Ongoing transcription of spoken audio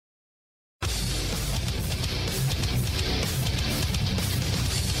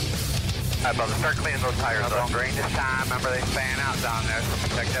Yeah, brother, start cleaning those tires up. Don't green this time. Remember, they fan out down there, so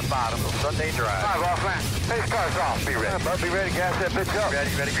protect that bottom. Sunday drive. All right, boss man. Face car's off. Be ready. Yeah, bud, be ready. Gas that bitch up.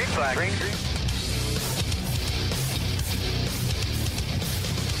 Ready. Green flag. Green.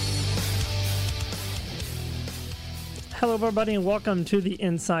 Hello, everybody, and welcome to the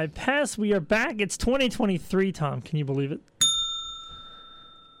Inside Pass. We are back. It's 2023, Tom. Can you believe it?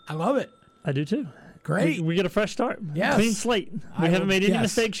 I love it. I do, too. Great. We get a fresh start. Yes. Clean slate. We haven't made any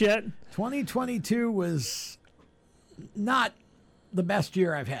mistakes yet. 2022 was not the best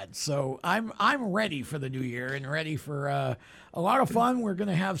year I've had, so I'm ready for the new year and ready for a lot of fun. We're going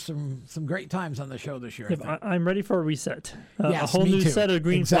to have some great times on the show this year. Yep, I'm ready for a reset. Yes, a whole me new too. set of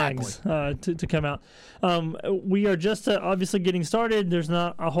green Exactly. flags to come out. We are just obviously getting started. There's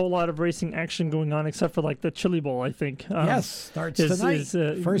not a whole lot of racing action going on except for like the Chili Bowl, I think. Yes, starts tonight.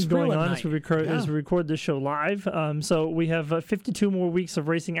 First going on night. as we record this show live. So we have 52 more weeks of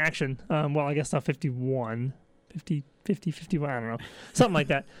racing action. Well, I guess not 51. 51, I don't know, something like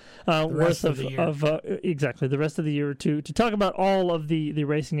that. Worth of exactly the rest of the year to talk about all of the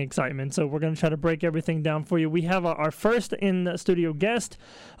racing excitement. So we're going to try to break everything down for you. We have our first in-studio guest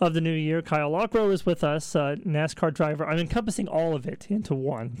of the new year. Kyle Lockrow is with us, NASCAR driver. I'm encompassing all of it into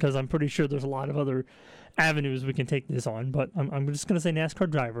one because I'm pretty sure there's a lot of other avenues we can take this on, but I'm just going to say NASCAR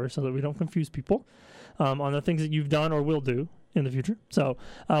driver so that we don't confuse people on the things that you've done or will do in the future. So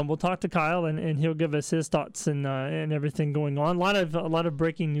we'll talk to Kyle and he'll give us his thoughts and everything going on. A lot of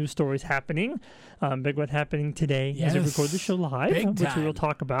breaking news stories happening. Big one happening today as we record the show live, which we will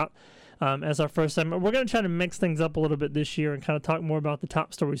talk about as our first segment. We're going to try to mix things up a little bit this year and kind of talk more about the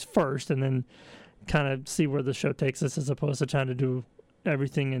top stories first and then kind of see where the show takes us as opposed to trying to do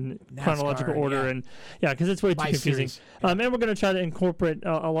everything in NASCAR, chronological order and because it's way too confusing. And we're going to try to incorporate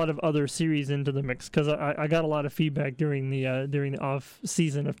a lot of other series into the mix because I got a lot of feedback during the off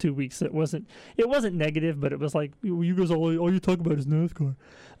season of 2 weeks. It wasn't negative, but it was like you guys all you talk about is NASCAR.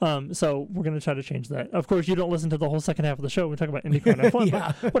 So we're going to try to change that. Of course, you don't listen to the whole second half of the show. We talk about IndyCar and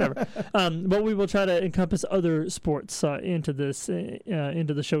F1, but whatever. But we will try to encompass other sports into the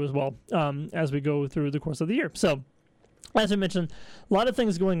show as well as we go through the course of the year. So, as I mentioned, a lot of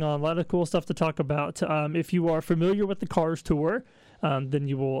things going on, a lot of cool stuff to talk about. If you are familiar with the Cars Tour, then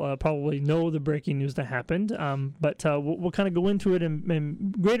you will probably know the breaking news that happened. But we'll kind of go into it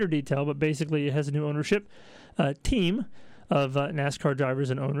in greater detail. But basically, it has a new ownership team of NASCAR drivers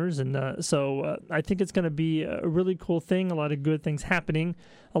and owners. And so I think it's going to be a really cool thing, a lot of good things happening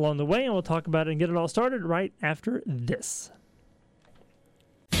along the way. And we'll talk about it and get it all started right after this.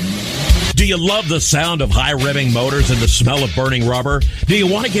 Do you love the sound of high-revving motors and the smell of burning rubber? Do you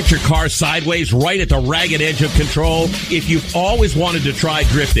want to get your car sideways right at the ragged edge of control? If you've always wanted to try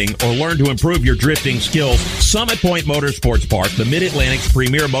drifting or learn to improve your drifting skills, Summit Point Motorsports Park, the Mid-Atlantic's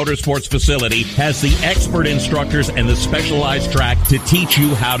premier motorsports facility, has the expert instructors and the specialized track to teach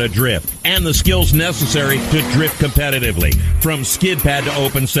you how to drift and the skills necessary to drift competitively. From skid pad to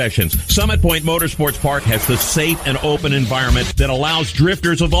open sessions, Summit Point Motorsports Park has the safe and open environment that allows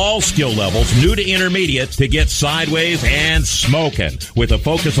drifters of all skill levels, new to intermediate, to get sideways and smoking. With a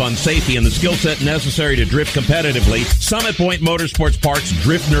focus on safety and the skill set necessary to drift competitively, Summit Point Motorsports Park's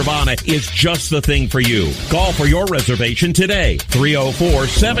Drift Nirvana is just the thing for you. Call for your reservation today,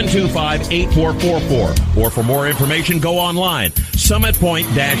 304-725-8444. Or for more information, go online,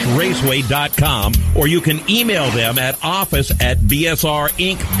 summitpoint-raceway.com, or you can email them at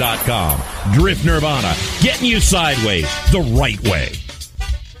office@bsrinc.com. Drift Nirvana, getting you sideways the right way.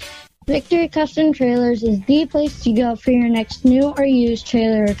 Victory Custom Trailers is the place to go for your next new or used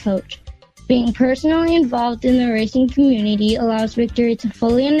trailer or coach. Being personally involved in the racing community allows Victory to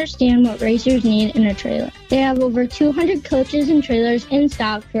fully understand what racers need in a trailer. They have over 200 coaches and trailers in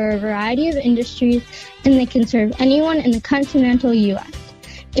stock for a variety of industries, and they can serve anyone in the continental U.S.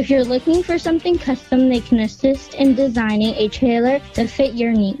 If you're looking for something custom, they can assist in designing a trailer that fit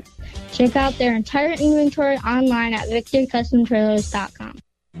your needs. Check out their entire inventory online at victorycustomtrailers.com.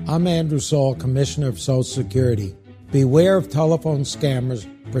 I'm Andrew Saul, Commissioner of Social Security. Beware of telephone scammers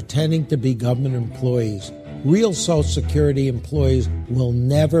pretending to be government employees. Real Social Security employees will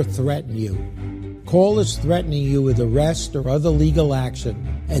never threaten you. Callers threatening you with arrest or other legal action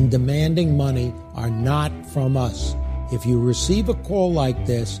and demanding money are not from us. If you receive a call like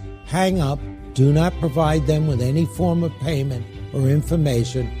this, hang up, do not provide them with any form of payment or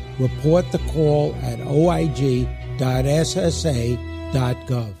information. Report the call at oig.ssa.gov.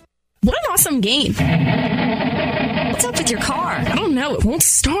 What an awesome game. What's up with your car? I don't know. It won't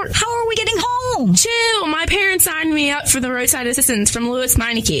start. How are we getting home? Chill. My parents signed me up for the roadside assistance from Lewis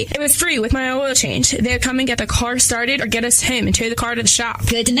Meineke. It was free with my oil change. They'd come and get the car started or get us home and tow the car to the shop.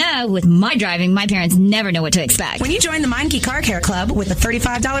 Good to know. With my driving, my parents never know what to expect. When you join the Meineke Car Care Club with a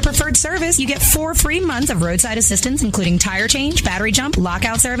 $35 preferred service, you get 4 free months of roadside assistance, including tire change, battery jump,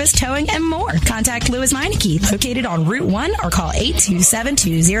 lockout service, towing, and more. Contact Lewis Meineke, located on Route 1, or call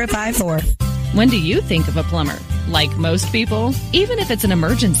 827-2054. When do you think of a plumber? Like most people, even if it's an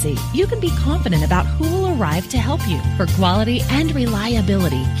emergency, you can be confident about who will arrive to help you. For quality and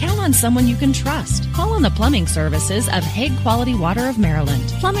reliability, count on someone you can trust. Call on the plumbing services of Hague Quality Water of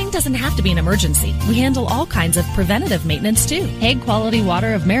Maryland. Plumbing doesn't have to be an emergency. We handle all kinds of preventative maintenance too. Hague Quality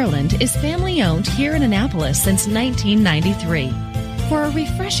Water of Maryland is family owned here in Annapolis since 1993. For a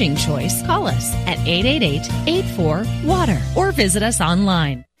refreshing choice, call us at 888-84-WATER or visit us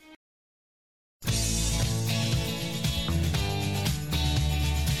online.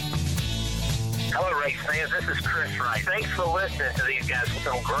 Hello, race fans. This is Chris Wright. Thanks for listening to these guys with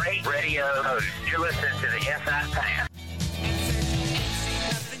some great radio hosts. You're listening to the Inside Pass.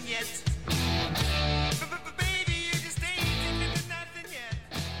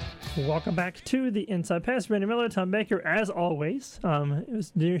 Welcome back to the Inside Pass. Randy Miller, Tom Baker, as always. It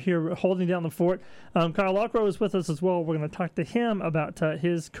was near here holding down the fort. Kyle Lockrow is with us as well. We're going to talk to him about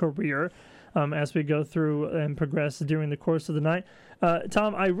his career as we go through and progress during the course of the night.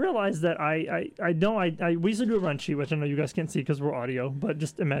 Tom, I realize that we usually do a run sheet, which I know you guys can't see because we're audio, but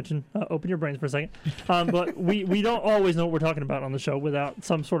just imagine, open your brains for a second. But we don't always know what we're talking about on the show without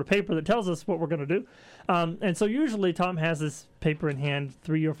some sort of paper that tells us what we're going to do. And so usually Tom has this paper in hand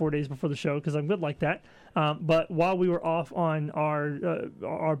 3 or 4 days before the show because I'm good like that. But while we were off on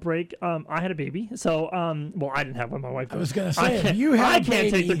our break, I had a baby. So, well, I didn't have one. My wife did. I was going to say, if you had I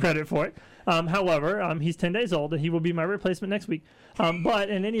can't take the credit for it. However, he's 10 days old, and he will be my replacement next week. But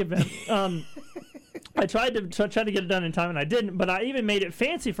in any event, I tried to get it done in time, and I didn't. But I even made it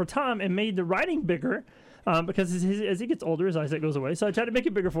fancy for Tom and made the writing bigger. Because as he gets older, his eyesight goes away. So I tried to make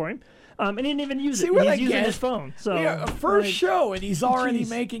it bigger for him. And he didn't even use it. He's using his phone. So first show, and he's already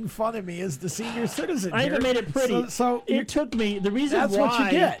making fun of me as the senior citizen. I even made it pretty. So it took me. The reason that's why what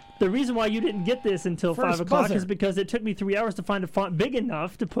you get. The reason why you didn't get this until First 5 o'clock buzzer. is because it took me 3 hours to find a font big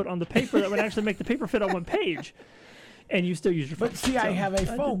enough to put on the paper that would actually make the paper fit on one page. And you still use your phone. But see, I have a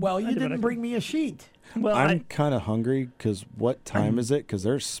phone. Well, you didn't bring me a sheet. Well, I'm kind of hungry because what time is it? Because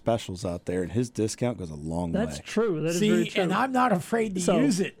there's specials out there, and his discount goes a long way. That's true. That is very true. And I'm not afraid to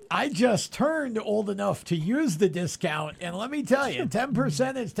use it. I just turned old enough to use the discount, and let me tell you,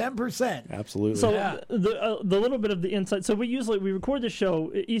 10% is 10%. Absolutely. So the little bit of the insight. So we record the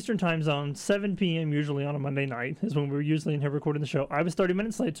show Eastern Time Zone, 7 p.m. usually on a Monday night is when we're usually in here recording the show. I was 30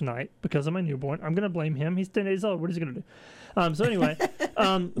 minutes late tonight because of my newborn. I'm going to blame him. He's 10 days old. What is he going to do? So anyway,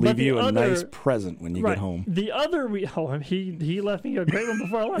 leave you a nice present when you get home. The other he left me a great one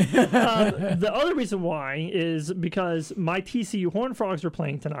before I left. The other reason why is because my TCU Horned Frogs are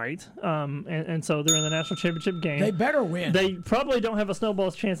playing tonight, and so they're in the national championship game. They better win. They probably don't have a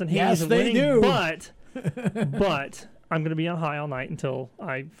snowball's chance in Yes, of they winning, do. but I'm going to be on high all night until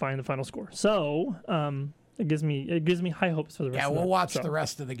I find the final score. So. It gives me high hopes for the rest of the we'll watch the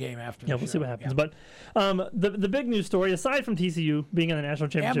rest of the game after the show. We'll see what happens. But the big news story, aside from TCU being in the national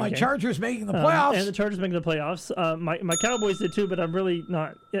championship my game, Chargers making the playoffs. And the Chargers making the playoffs. My Cowboys did too, but I'm really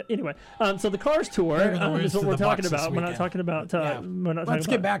not. Anyway, so the Cars Tour is what we're talking about. We're not talking about. Let's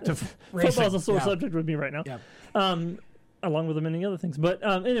get back to racing. Football's a sore subject with me right now. Yeah. Along with many other things. But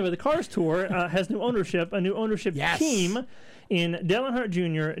anyway, the Cars Tour has a new ownership team in Dale Earnhardt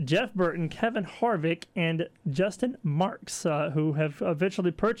Jr., Jeff Burton, Kevin Harvick, and Justin Marks, who have eventually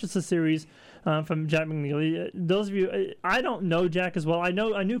purchased the series from Jack McNeely. Those of you, I don't know Jack as well. I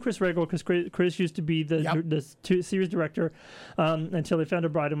knew Chris Regal because Chris used to be the series director until they found a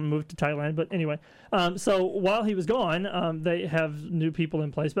bride and moved to Thailand. But anyway, so while he was gone, they have new people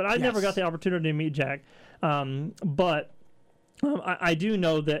in place. But I never got the opportunity to meet Jack. But I do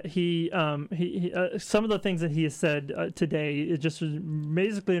know that he some of the things that he has said today is just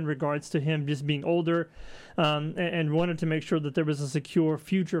basically in regards to him just being older and wanted to make sure that there was a secure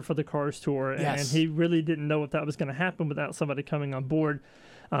future for the Cars Tour. And he really didn't know if that was going to happen without somebody coming on board.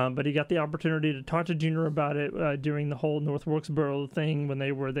 But he got the opportunity to talk to Junior about it during the whole North Wilkesboro thing when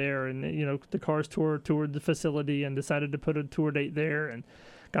they were there. And, the Cars Tour toured the facility and decided to put a tour date there. And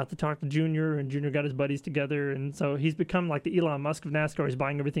got to talk to Junior, and Junior got his buddies together, and so he's become like the Elon Musk of NASCAR. He's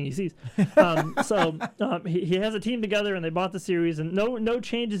buying everything he sees. He has a team together, and they bought the series, and no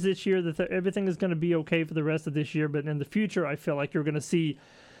changes this year. Everything is going to be okay for the rest of this year, but in the future, I feel like you're going to see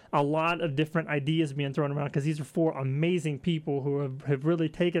a lot of different ideas being thrown around because these are 4 amazing people who have really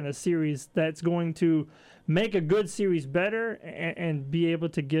taken a series that's going to make a good series better and be able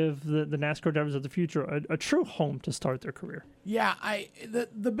to give the NASCAR drivers of the future a true home to start their career. Yeah,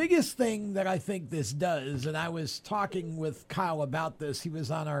 the biggest thing that I think this does, and I was talking with Kyle about this. He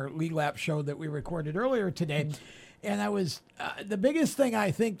was on our Lead Lap show that we recorded earlier today. And I was the biggest thing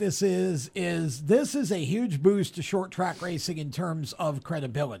I think this is this is a huge boost to short track racing in terms of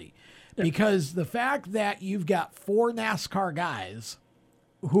credibility. Yep. Because the fact that you've got 4 NASCAR guys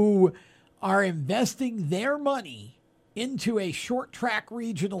who are investing their money into a short track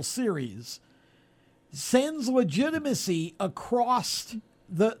regional series sends legitimacy across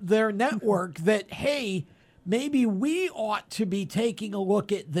their network that, hey, maybe we ought to be taking a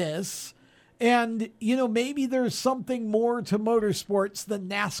look at this. And, maybe there's something more to motorsports than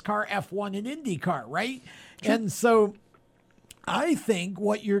NASCAR, F1, and IndyCar, right? Sure. And so I think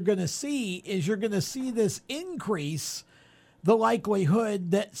what you're going to see is you're going to see this increase the likelihood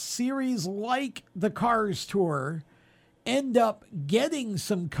that series like the Cars Tour end up getting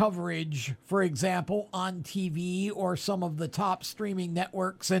some coverage, for example, on TV or some of the top streaming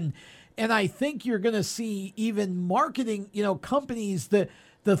networks. And I think you're going to see even marketing, companies that...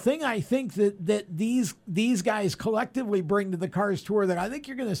 The thing I think that these guys collectively bring to the Cars Tour that I think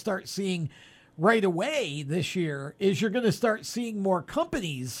you're going to start seeing right away this year is you're going to start seeing more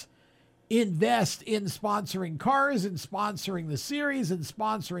companies invest in sponsoring cars and sponsoring the series and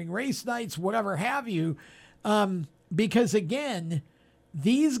sponsoring race nights, whatever have you. Because, again,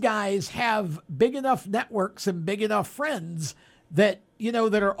 these guys have big enough networks and big enough friends that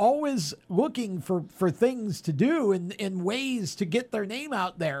that are always looking for things to do and ways to get their name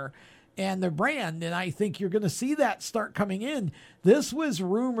out there and their brand. And I think you're going to see that start coming in. This was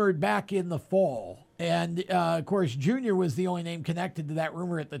rumored back in the fall. And, of course, Junior was the only name connected to that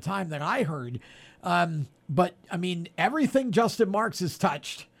rumor at the time that I heard. But, I mean, everything Justin Marks has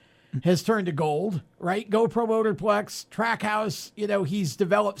touched has turned to gold, right? GoPro Motorplex, Trackhouse, he's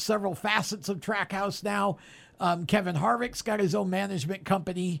developed several facets of Trackhouse now. Kevin Harvick's got his own management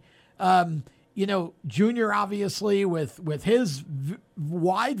company. Junior, obviously, with his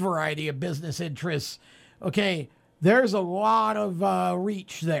wide variety of business interests. Okay, there's a lot of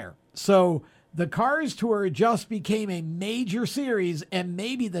reach there. So the Cars Tour just became a major series and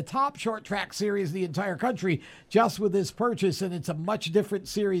maybe the top short track series in the entire country just with this purchase. And it's a much different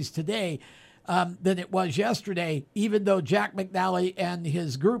series today than it was yesterday, even though Jack McNally and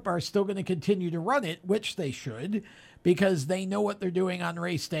his group are still going to continue to run it, which they should, because they know what they're doing on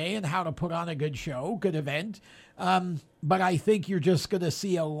race day and how to put on a good show, good event. But I think you're just going to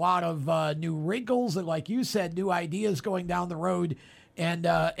see a lot of new wrinkles and, like you said, new ideas going down the road. And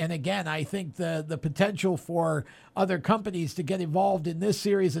again, I think the potential for other companies to get involved in this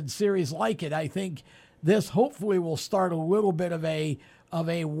series and series like it, I think this hopefully will start a little bit of a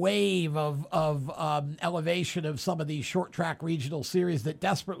wave of elevation of some of these short track regional series that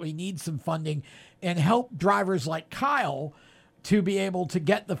desperately need some funding and help drivers like Kyle to be able to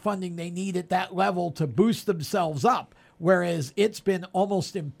get the funding they need at that level to boost themselves up. Whereas it's been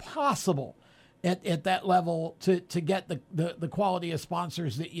almost impossible at that level to get the quality of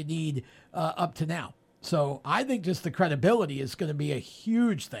sponsors that you need up to now. So I think just the credibility is going to be a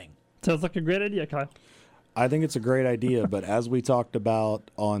huge thing. Sounds like a great idea, Kyle. I think it's a great idea, but as we talked about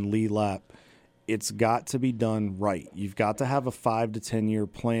on Lead Lap, it's got to be done right. You've got to have a 5 to 10 year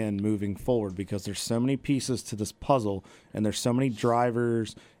plan moving forward because there's so many pieces to this puzzle and there's so many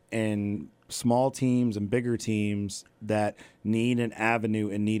drivers and small teams and bigger teams that need an avenue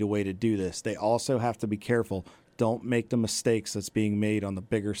and need a way to do this. They also have to be careful. Don't make the mistakes that's being made on the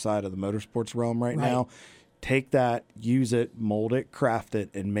bigger side of the motorsports realm right now. Take that, use it, mold it, craft it,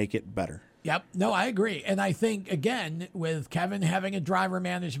 and make it better. Yep. No, I agree. And I think, again, with Kevin having a driver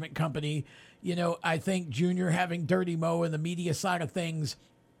management company, I think Junior having Dirty Mo and the media side of things,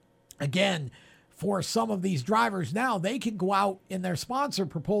 again, for some of these drivers now, they can go out in their sponsor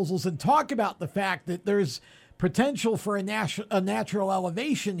proposals and talk about the fact that there's potential for a natural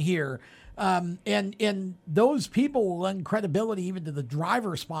elevation here. And those people will lend credibility even to the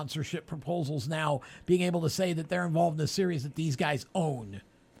driver sponsorship proposals now, being able to say that they're involved in a series that these guys own.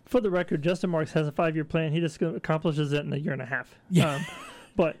 For the record, Justin Marks has a 5-year plan. He just accomplishes it in a year and a half. Yeah.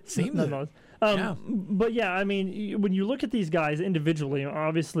 But seems But yeah, I mean, when you look at these guys individually,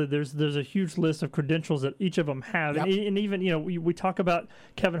 obviously there's a huge list of credentials that each of them have, and even we talk about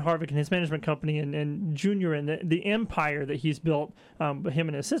Kevin Harvick and his management company and Junior and the empire that he's built. Him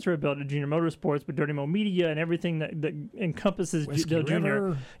and his sister have built at Junior Motorsports, but Dirty Mo Media and everything that encompasses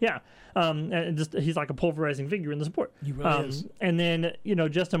Junior. Yeah, and just he's like a pulverizing figure in the sport. He really is. And then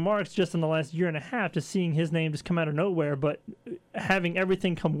Justin Marks, just in the last year and a half, just seeing his name just come out of nowhere, but having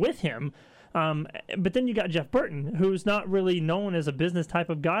everything come with him. But then you got Jeff Burton, who's not really known as a business type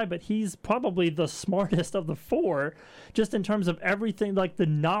of guy, but he's probably the smartest of the four, just in terms of everything, like the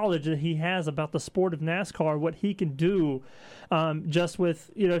knowledge that he has about the sport of NASCAR, what he can do, just with,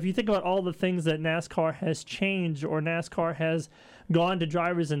 if you think about all the things that NASCAR has changed or NASCAR has gone to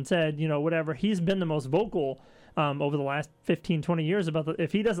drivers and said, whatever, he's been the most vocal over the last 15, 20 years about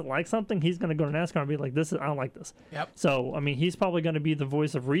if he doesn't like something, he's going to go to NASCAR and be like, I don't like this. Yep. So, I mean, he's probably going to be the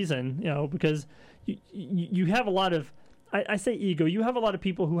voice of reason, because you have a lot of, I say ego, you have a lot of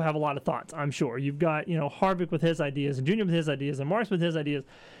people who have a lot of thoughts, I'm sure. You've got, Harvick with his ideas and Junior with his ideas and Marks with his ideas,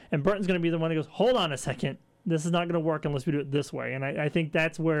 and Burton's going to be the one who goes, hold on a second. This is not going to work unless we do it this way. And I think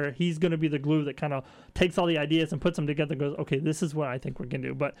that's where he's going to be the glue that kind of takes all the ideas and puts them together and goes, okay, this is what I think we're going to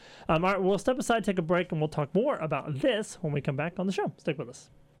do. But all right, we'll step aside, take a break, and we'll talk more about this when we come back on the show. Stick with us.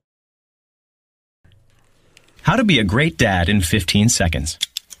 How to be a great dad in 15 seconds.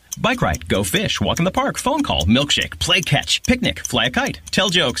 Bike ride, go fish, walk in the park, phone call, milkshake, play catch, picnic, fly a kite, tell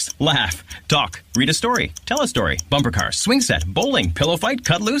jokes, laugh, talk, read a story, tell a story, bumper car, swing set, bowling, pillow fight,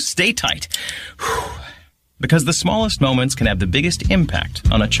 cut loose, stay tight. Whew. Because the smallest moments can have the biggest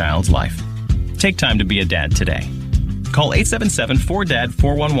impact on a child's life. Take time to be a dad today. Call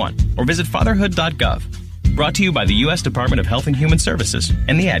 877-4DAD-411 or visit fatherhood.gov. Brought to you by the U.S. Department of Health and Human Services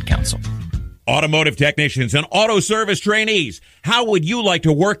and the Ad Council. Automotive technicians and auto service trainees, how would you like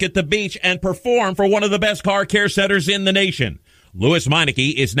to work at the beach and perform for one of the best car care centers in the nation? Louis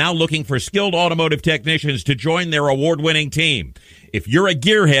Meineke is now looking for skilled automotive technicians to join their award-winning team. If you're a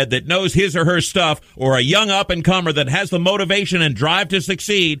gearhead that knows his or her stuff or a young up-and-comer that has the motivation and drive to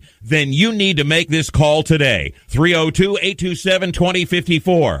succeed, then you need to make this call today.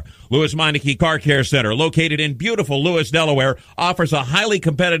 302-827-2054. Louis Meineke Car Care Center, located in beautiful Lewis, Delaware, offers a highly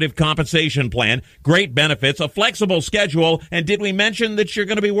competitive compensation plan, great benefits, a flexible schedule, and did we mention that you're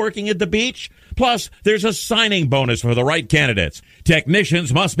going to be working at the beach? Plus, there's a signing bonus for the right candidates.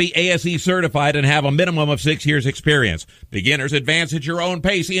 Technicians must be ASE certified and have a minimum of 6 years experience. Beginners advance at your own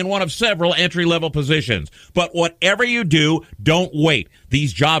pace in one of several entry-level positions. But whatever you do, don't wait.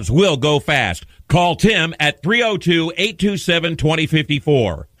 These jobs will go fast. Call Tim at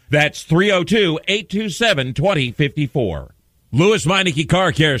 302-827-2054. That's 302-827-2054. Louis Meineke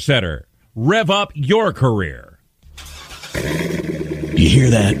Car Care Center. Rev up your career. You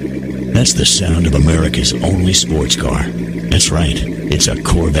hear that? That's the sound of America's only sports car. That's right. It's a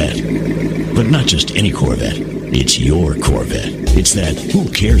Corvette. But not just any Corvette. It's your Corvette. It's that who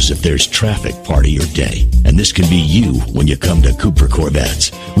cares if there's traffic part of your day. And this can be you when you come to Cooper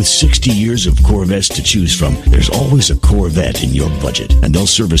Corvettes. With 60 years of Corvettes to choose from, there's always a Corvette in your budget. And they'll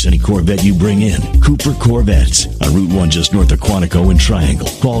service any Corvette you bring in. Cooper Corvettes on Route 1 just north of Quantico and Triangle.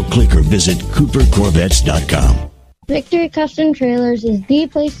 Call, click, or visit CooperCorvettes.com. Victory Custom Trailers is the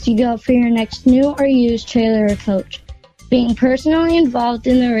place to go for your next new or used trailer or coach. Being personally involved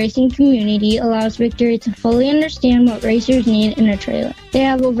in the racing community allows Victory to fully understand what racers need in a trailer. They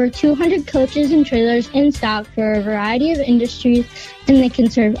have over 200 coaches and trailers in stock for a variety of industries, and they can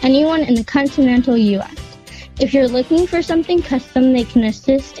serve anyone in the continental U.S. If you're looking for something custom, they can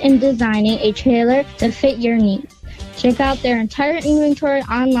assist in designing a trailer to fit your needs. Check out their entire inventory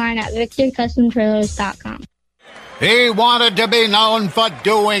online at victorycustomtrailers.com. He wanted to be known for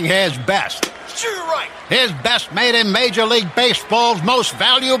doing his best. Sure, right. His best made him Major League Baseball's most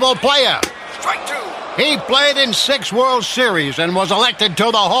valuable player. Strike two. He played in 6 World Series and was elected to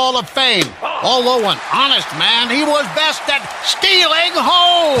the Hall of Fame. Although an honest man, he was best at stealing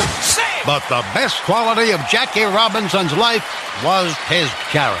home. But the best quality of Jackie Robinson's life was his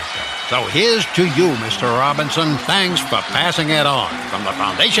character. So here's to you, Mr. Robinson. Thanks for passing it on. From the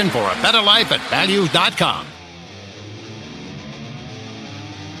Foundation for a Better Life at Values.com.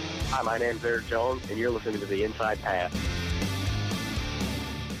 Hi, my name's Eric Jones, and you're listening to The Inside Pass.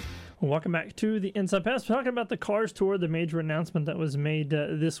 Welcome back to the Inside Pass. We're talking about the Cars Tour, the major announcement that was made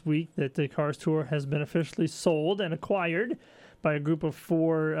this week that the Cars Tour has been officially sold and acquired by a group of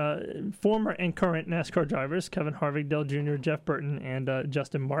 4 former and current NASCAR drivers: Kevin Harvick, Dale Jr., Jeff Burton, and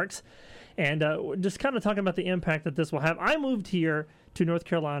Justin Marks. And just kind of talking about the impact that this will have. I moved here to North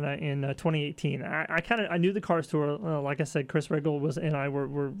Carolina in 2018. I knew the Cars Tour. Like I said, Chris Riggle and I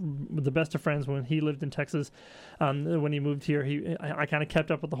were the best of friends when he lived in Texas. When he moved here, I kind of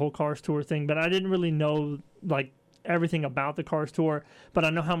kept up with the whole Cars Tour thing, but I didn't really know everything about the Cars Tour, but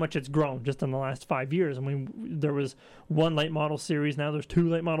I know how much it's grown just in the last 5 years. I mean, there was 1 late model series, now there's 2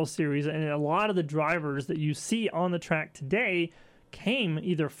 late model series, and a lot of the drivers that you see on the track today came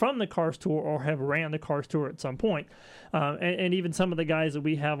either from the Cars Tour or have ran the Cars Tour at some point. And even some of the guys that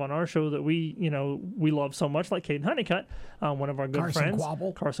we have on our show that we love so much, like Caden Honeycutt, one of our good friends.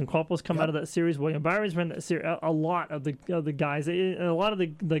 Carson Quapple's come out of that series. William Byron's ran that series. A lot of the guys, a lot of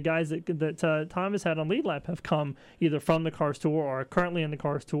the guys that Tom has had on Lead Lap have come either from the Cars Tour or are currently in the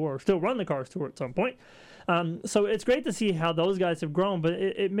Cars Tour or still run the Cars Tour at some point. So it's great to see how those guys have grown, but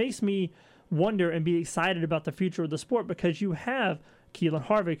it makes me wonder and be excited about the future of the sport, because you have Keelan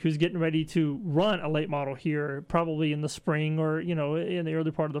Harvick, who's getting ready to run a late model here probably in the spring or in the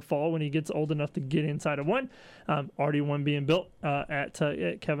early part of the fall when he gets old enough to get inside of one. Already one being built at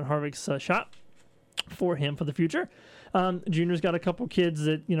Kevin Harvick's shop for him for the future. Junior's got a couple kids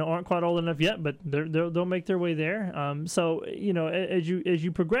that aren't quite old enough yet, but they'll make their way there. So as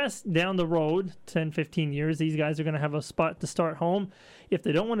you progress down the road 10, 15 years, these guys are going to have a spot to start home. If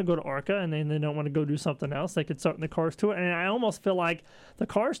they don't want to go to ARCA and then they don't want to go do something else, they could start in the Cars Tour. And I almost feel like the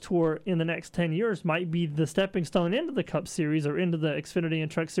Cars Tour in the next 10 years might be the stepping stone into the Cup Series or into the Xfinity and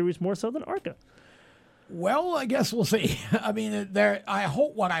Truck Series more so than ARCA. Well, I guess we'll see. I mean, what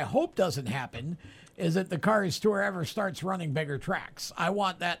I hope doesn't happen is that the Cars Tour ever starts running bigger tracks. I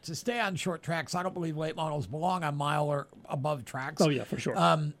want that to stay on short tracks. I don't believe late models belong on mile or above tracks. Oh, yeah, for sure.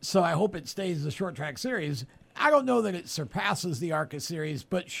 So I hope it stays the short track series. I don't know that it surpasses the ARCA series,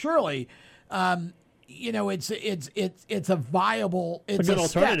 but surely, it's a viable, it's a good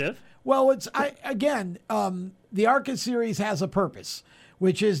alternative. Step. Well, the ARCA series has a purpose,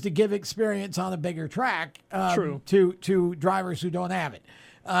 which is to give experience on a bigger track to drivers who don't have it.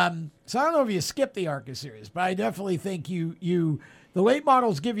 So I don't know if you skip the ARCA series, but I definitely think the late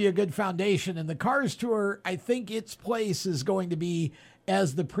models give you a good foundation, and the Cars Tour, I think its place is going to be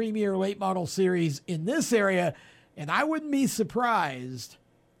as the premier late model series in this area. And I wouldn't be surprised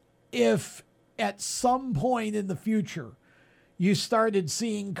if at some point in the future you started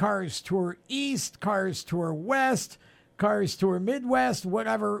seeing Cars Tour East, Cars Tour West, Cars Tour Midwest,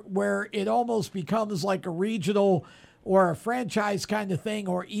 whatever, where it almost becomes like a regional or a franchise kind of thing,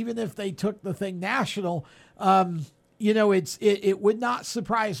 or even if they took the thing national, it would not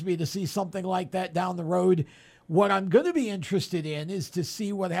surprise me to see something like that down the road. What I'm going to be interested in is to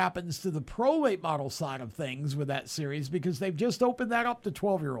see what happens to the pro late model side of things with that series, because they've just opened that up to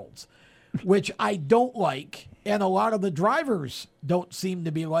 12-year-olds, which I don't like, and a lot of the drivers don't seem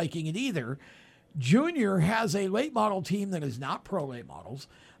to be liking it either. Junior has a late model team that is not pro late models.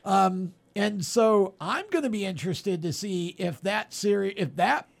 And so I'm going to be interested to see if that series, if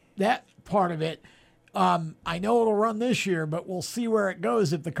that part of it, I know it'll run this year, but we'll see where it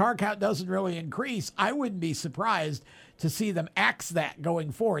goes. If the car count doesn't really increase, I wouldn't be surprised to see them axe that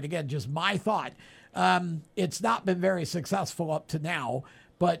going forward. Again, just my thought. It's not been very successful up to now,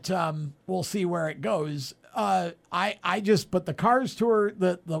 but we'll see where it goes. But the Cars Tour,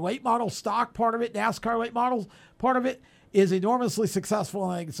 the late model stock part of it, NASCAR late models part of it, is enormously successful,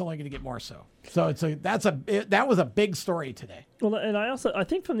 and I think it's only going to get more so. So that was a big story today. Well, and I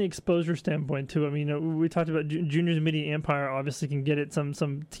think from the exposure standpoint too. I mean, we talked about Junior's Media Empire obviously can get it some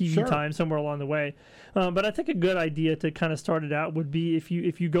TV time somewhere along the way, but I think a good idea to kind of start it out would be if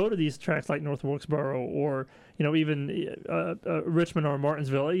you go to these tracks like North Wilkesboro or even Richmond or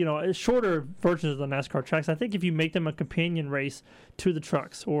Martinsville, shorter versions of the NASCAR tracks. I think if you make them a companion race to the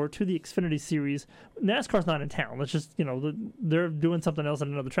trucks or to the Xfinity Series, NASCAR's not in town. Let's just they're doing something else at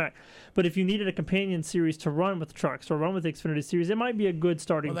another track. But if you needed a companion series to run with trucks or run with the Xfinity Series, it might be a good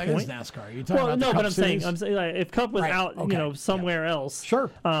starting point. That is NASCAR. You're talking about the Cup I'm series? saying like, if Cup was out, somewhere else,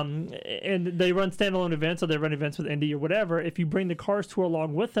 sure. And they run standalone events or they run events with Indy or whatever. If you bring the Cars Tour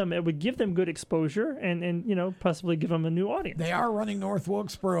along with them, it would give them good exposure and possibly give them a new audience. They are running North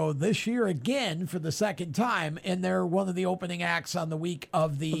Wilkesboro this year again for the second time, and they're one of the opening acts on the week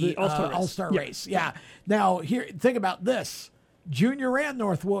of the All-Star race. Yeah. Now here, think about this. Junior ran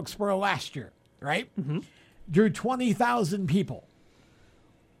North Wilkesboro last year, right? Mm-hmm. Drew 20,000 people.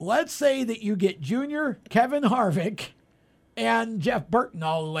 Let's say that you get Junior, Kevin Harvick, and Jeff Burton,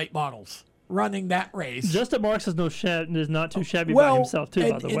 all the late models, running that race. Justin Marks is not too shabby by himself, too,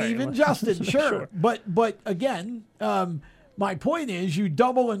 by the way. And even Justin, sure. But again, my point is you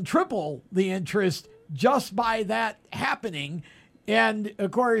double and triple the interest just by that happening. And,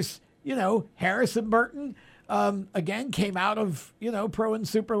 of course, Harris and Burton, again, came out of, pro and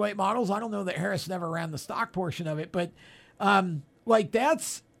super late models. I don't know that Harris never ran the stock portion of it, but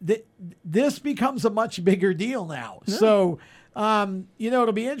this becomes a much bigger deal now. Yeah. So,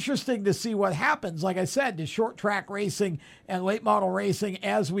 it'll be interesting to see what happens, like I said, to short track racing and late model racing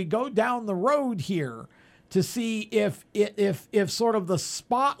as we go down the road here to see if sort of the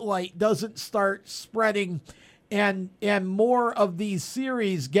spotlight doesn't start spreading and more of these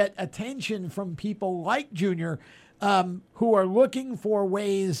series get attention from people like Junior, who are looking for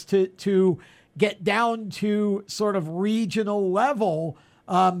ways to get down to sort of regional level,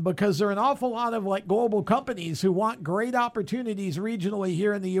 because there are an awful lot of global companies who want great opportunities regionally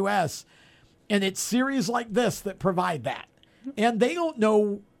here in the U.S. And it's series like this that provide that. And they don't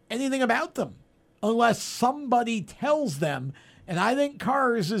know anything about them unless somebody tells them. And I think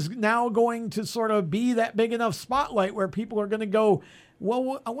Cars is now going to sort of be that big enough spotlight where people are going to go,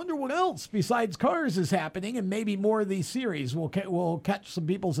 well, I wonder what else besides Cars is happening, and maybe more of these series will catch some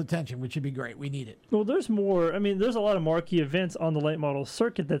people's attention, which would be great. We need it. Well, there's more. I mean, there's a lot of marquee events on the late model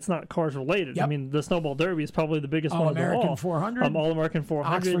circuit that's not Cars related. Yep. I mean, the Snowball Derby is probably the biggest one of them all. All-American 400. All-American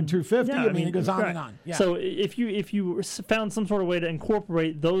 400. Oxford 250. Yeah, I mean, it goes on and on. Yeah. So if you found some sort of way to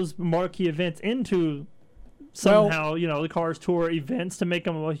incorporate those marquee events into somehow, the Cars Tour events to make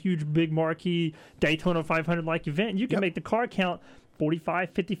them a huge, big marquee Daytona 500-like event, you can make the car count 45,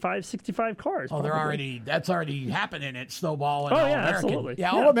 55, 65 cars. Oh, that's already happening at Snowball and All-American. Absolutely.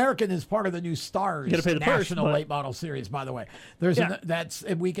 Yeah, All-American is part of the new Stars National Late Model Series, by the way.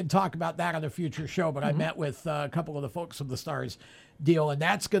 And we can talk about that on a future show, but I met with a couple of the folks from the Stars deal, and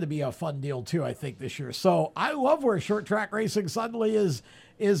that's going to be a fun deal too, I think, this year. So I love where short track racing suddenly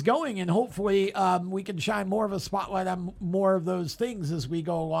is going, and hopefully we can shine more of a spotlight on more of those things as we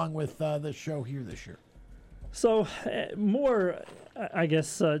go along with the show here this year. So more, I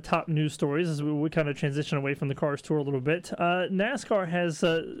guess, top news stories as we kind of transition away from the Cars Tour a little bit. NASCAR has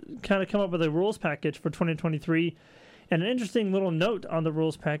kind of come up with a rules package for 2023. And an interesting little note on the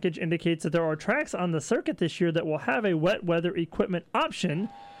rules package indicates that there are tracks on the circuit this year that will have a wet weather equipment option,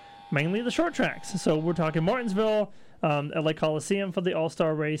 mainly the short tracks. So we're talking Martinsville, LA Coliseum for the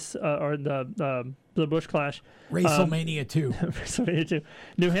All-Star race, or the Busch Clash. WrestleMania 2. WrestleMania 2.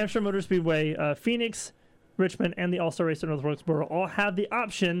 New Hampshire Motor Speedway, Phoenix, Richmond, and the All-Star race at North Wilkesboro all have the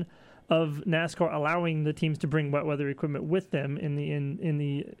option of NASCAR allowing the teams to bring wet weather equipment with them in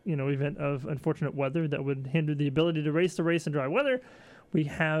the event of unfortunate weather that would hinder the ability to race the race in dry weather. We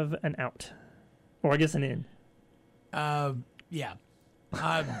have an out, or I guess an in. Yeah.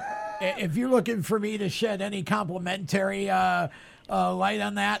 If you're looking for me to shed any complimentary light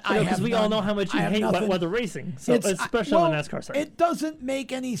on that, because we all know how much you hate wet weather racing, so especially on the NASCAR side. It doesn't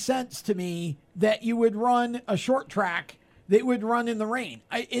make any sense to me that you would run a short track that would run in the rain.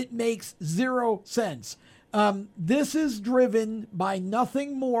 It makes zero sense. This is driven by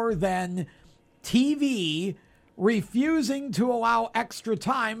nothing more than TV refusing to allow extra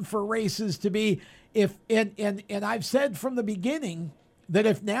time for races to be. And I've said from the beginning that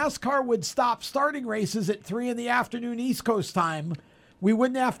if NASCAR would stop starting races at 3 p.m. East Coast time, we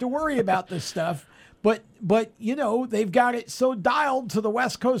wouldn't have to worry about this stuff. But they've got it so dialed to the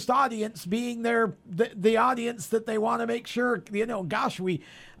West Coast audience being the audience that they want to make sure, I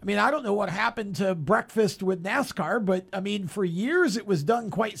don't know what happened to breakfast with NASCAR, but for years it was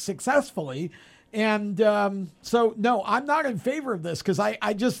done quite successfully. And so, no, I'm not in favor of this because I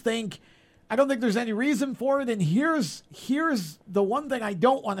don't think there's any reason for it. And here's the one thing I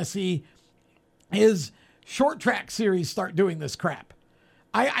don't want to see is short track series start doing this crap.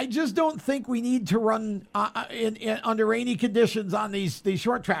 I just don't think we need to run under rainy conditions on these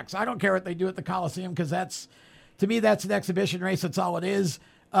short tracks. I don't care what they do at the Coliseum because to me that's an exhibition race. That's all it is,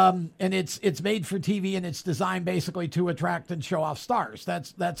 and it's made for TV and it's designed basically to attract and show off stars.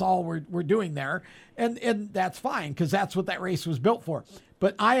 That's all we're doing there, and that's fine because that's what that race was built for.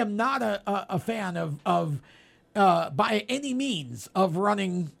 But I am not a fan of by any means of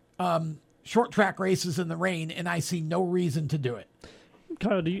running short track races in the rain, and I see no reason to do it.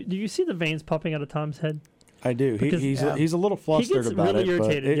 Kyle, do you see the veins popping out of Tom's head? I do. He's a little flustered about really it,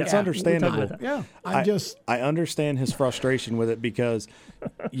 irritated. But it's understandable. Yeah, I understand his frustration with it because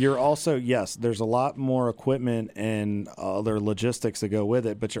you're also, yes, there's a lot more equipment and other logistics that go with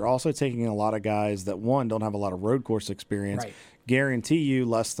it, but you're also taking a lot of guys that, one, don't have a lot of road course experience. Right. Guarantee you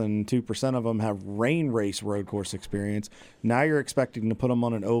less than 2% of them have rain race road course experience. Now you're expecting to put them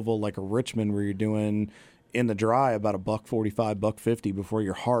on an oval like a Richmond where you're doing in the dry about $145, $150 before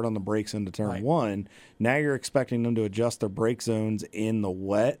you're hard on the brakes into turn one. Now you're expecting them to adjust their brake zones in the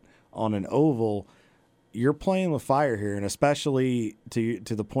wet on an oval. You're playing with fire here, and especially to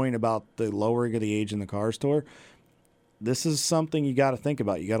the point about the lowering of the age in the car store. This is something you got to think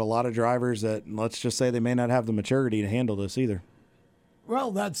about. You got a lot of drivers that, let's just say, they may not have the maturity to handle this either.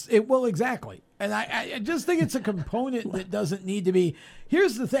 Well, that's it. Well, exactly. And I just think it's a component that doesn't need to be.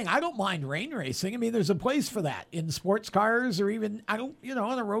 Here's the thing. I don't mind rain racing. I mean, there's a place for that in sports cars or even, on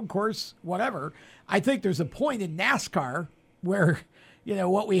a road course, whatever. I think there's a point in NASCAR where,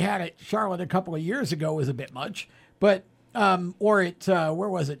 what we had at Charlotte a couple of years ago was a bit much. But, or at, where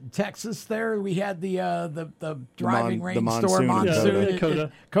was it? In Texas there, we had the driving rainstorm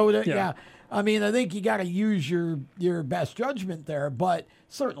monsoon. Coda. Yeah. I mean, I think you got to use your best judgment there, but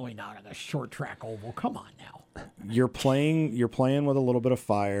certainly not in a short track oval. Come on now. You're playing with a little bit of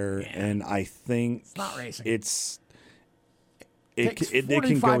fire, and I think it's not racing. It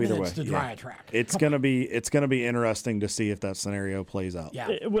can go either way. To dry a track. It's gonna be interesting to see if that scenario plays out. Yeah,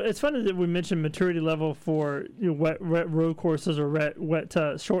 it's funny that we mentioned maturity level for wet road courses or wet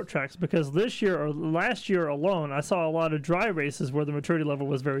short tracks, because this year or last year alone, I saw a lot of dry races where the maturity level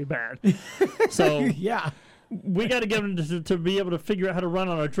was very bad. So yeah. We got to get them to be able to figure out how to run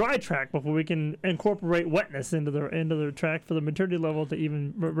on a dry track before we can incorporate wetness into the track for the maturity level to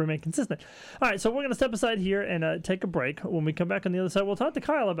even remain consistent. All right, so we're going to step aside here and take a break. When we come back on the other side, we'll talk to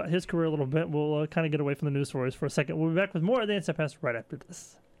Kyle about his career a little bit. We'll kind of get away from the news stories for a second. We'll be back with more of the Answer Pass right after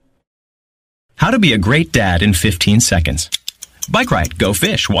this. How to be a great dad in 15 seconds. Bike ride, go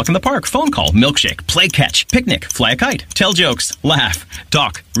fish, walk in the park, phone call, milkshake, play catch, picnic, fly a kite, tell jokes, laugh,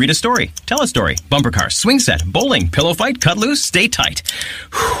 talk, read a story, tell a story, bumper car, swing set, bowling, pillow fight, cut loose, stay tight.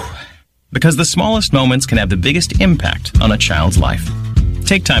 Whew. Because the smallest moments can have the biggest impact on a child's life.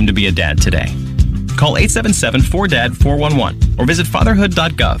 Take time to be a dad today. Call 877-4DAD-411 or visit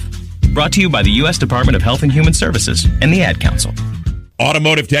fatherhood.gov. Brought to you by the U.S. Department of Health and Human Services and the Ad Council.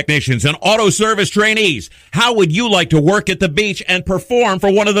 Automotive technicians and auto service trainees, how would you like to work at the beach and perform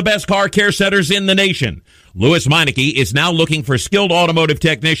for one of the best car care centers in the nation? Louis Meineke is now looking for skilled automotive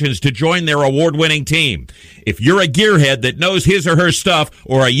technicians to join their award-winning team. If you're a gearhead that knows his or her stuff,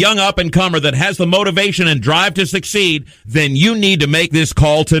 or a young up-and-comer that has the motivation and drive to succeed, then you need to make this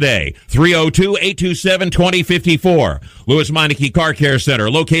call today. 302-827-2054. Louis Meineke Car Care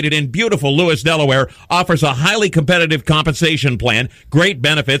Center, located in beautiful Lewis, Delaware, offers a highly competitive compensation plan, great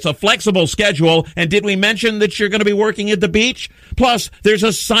benefits, a flexible schedule, and did we mention that you're going to be working at the beach? Plus, there's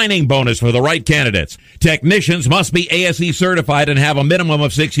a signing bonus for the right candidates. Technicians must be ASE certified and have a minimum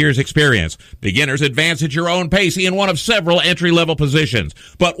of 6 years experience. Beginners advance at your own pace in one of several entry-level positions.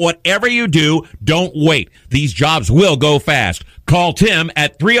 But whatever you do, don't wait. These jobs will go fast. Call Tim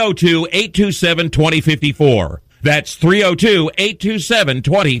at 302-827-2054. That's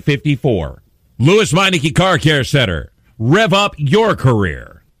 302-827-2054. Louis Meineke Car Care Center. Rev up your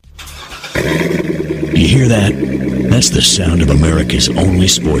career. You hear that? That's the sound of America's only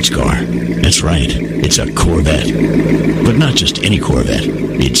sports car. That's right. It's a Corvette. But not just any Corvette.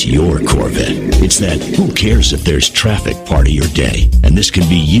 It's your Corvette. It's that who cares if there's traffic part of your day. And this can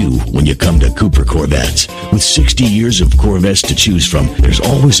be you when you come to Cooper Corvettes. With 60 years of Corvettes to choose from, there's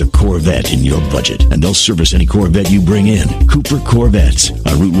always a Corvette in your budget. And they'll service any Corvette you bring in. Cooper Corvettes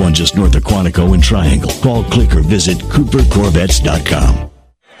on Route 1 just north of Quantico and Triangle. Call, click, or visit CooperCorvettes.com.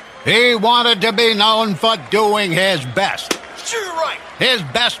 He wanted to be known for doing his best. Sure, right. His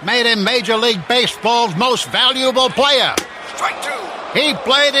best made him Major League Baseball's most valuable player. Strike two. He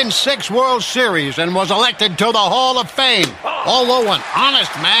played in 6 World Series and was elected to the Hall of Fame. Although an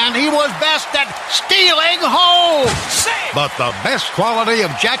honest man, he was best at stealing home. But the best quality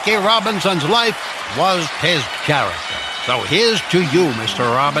of Jackie Robinson's life was his character. So here's to you,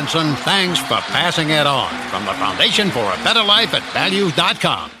 Mr. Robinson. Thanks for passing it on. From the Foundation for a Better Life at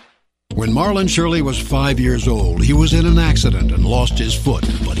Values.com. When Marlon Shirley was 5 years old, he was in an accident and lost his foot,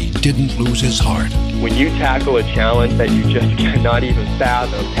 but he didn't lose his heart. When you tackle a challenge that you just cannot even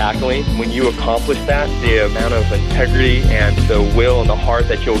fathom tackling, when you accomplish that, the amount of integrity and the will and the heart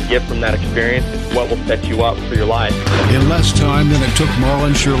that you'll get from that experience is what will set you up for your life. In less time than it took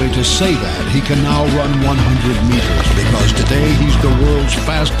Marlon Shirley to say that, he can now run 100 meters because today he's the world's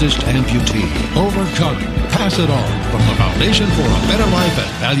fastest amputee. Overcome. Pass it on from the Foundation for a Better Life at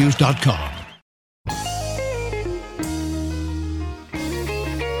Values.com.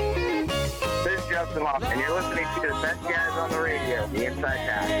 This is Justin Locke, and you're listening to the best guys on the radio, the Inside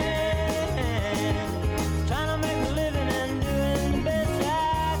Pass.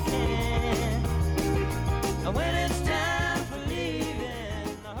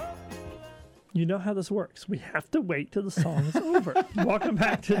 You know how this works. We have to wait till the song is over. Welcome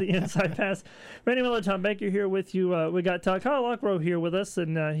back to the Inside Pass. Randy Miller, Tom Baker here with you. We got Kyle Lockrow here with us,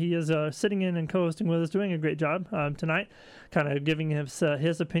 and he is sitting in and co-hosting with us, doing a great job tonight, kind of giving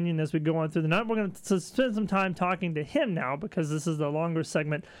his opinion as we go on through the night. We're going to spend some time talking to him now because this is the longer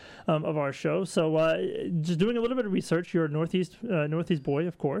segment of our show. So just doing a little bit of research. You're a Northeast boy,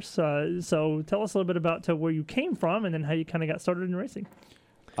 of course. So tell us a little bit about where you came from and then how you kind of got started in racing.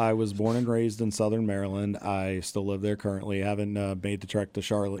 I was born and raised in Southern Maryland. I still live there currently. I haven't made the trek to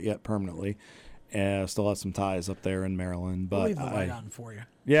Charlotte yet permanently. Still have some ties up there in Maryland. But we'll leave the light on for you.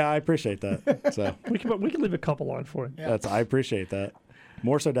 Yeah, I appreciate that. So we can leave a couple on for it. Yeah. I appreciate that.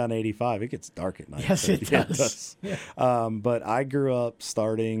 More so down 85. It gets dark at night. Yes, it does. Yeah. But I grew up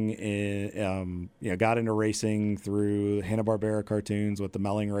starting in, got into racing through Hanna-Barbera cartoons with the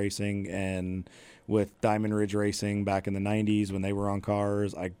Melling Racing and with Diamond Ridge Racing back in the 90s when they were on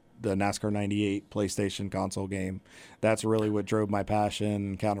cars. The NASCAR 98 PlayStation console game. That's really what drove my passion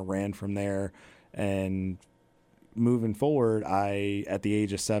and kind of ran from there. And moving forward, at the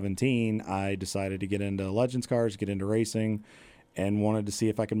age of 17, I decided to get into Legends cars, get into racing, and wanted to see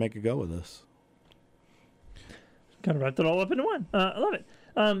if I could make a go with this. Kind of wrapped it all up into one. I love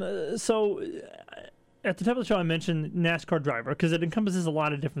it. So at the top of the show, I mentioned NASCAR driver because it encompasses a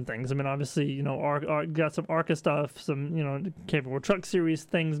lot of different things. I mean, obviously, got some ARCA stuff, some, Capable Truck Series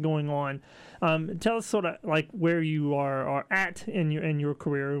things going on. Tell us sort of like where you are at in your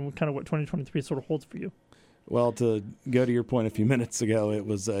career and kind of what 2023 sort of holds for you. Well, to go to your point a few minutes ago,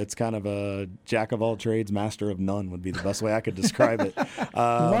 it's kind of a jack of all trades, master of none would be the best way I could describe it.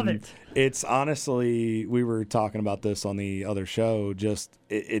 Love it. It's honestly, we were talking about this on the other show,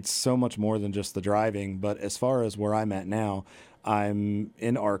 it's so much more than just the driving. But as far as where I'm at now, I'm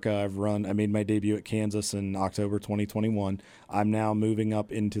in ARCA. I made my debut at Kansas in October 2021. I'm now moving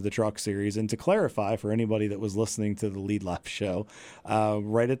up into the truck series. And to clarify for anybody that was listening to the Lead Lap show,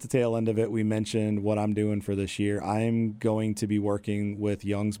 right at the tail end of it, we mentioned what I'm doing for this year. I'm going to be working with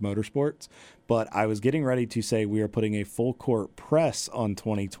Young's Motorsports, but I was getting ready to say we are putting a full court press on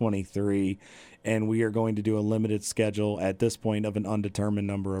 2023, and we are going to do a limited schedule at this point of an undetermined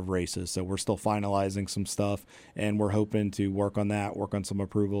number of races. So we're still finalizing some stuff, and we're hoping to work on that, work on some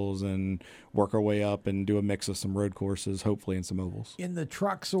approvals, and work our way up and do a mix of some road courses, hopefully in some ovals. In the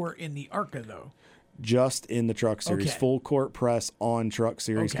trucks or in the ARCA, though? Just in the truck series. Okay. Full court press on truck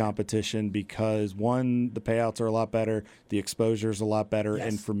series competition because, one, the payouts are a lot better, the exposure is a lot better,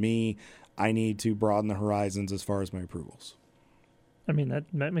 and for me, I need to broaden the horizons as far as my approvals. I mean,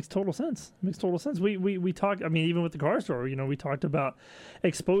 that makes total sense. It makes total sense. We talked, I mean, even with the car store, we talked about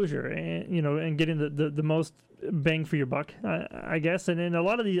exposure and, and getting the most bang for your buck, I guess. And then a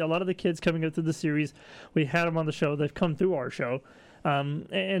lot of the kids coming up through the series, we had them on the show. They've come through our show.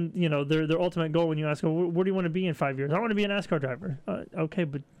 And their ultimate goal when you ask them, where do you want to be in 5 years? I want to be a NASCAR driver. Okay,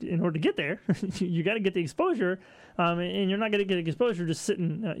 but in order to get there, you got to get the exposure, and you're not going to get exposure just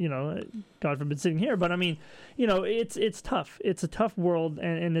sitting, God forbid, sitting here. But I mean, it's tough. It's a tough world,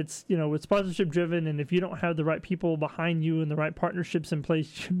 and it's it's sponsorship driven. And if you don't have the right people behind you and the right partnerships in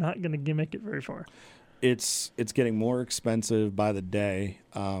place, you're not going to make it very far. It's getting more expensive by the day.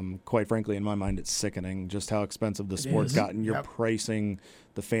 Quite frankly, in my mind, it's sickening just how expensive the sport's gotten. You're pricing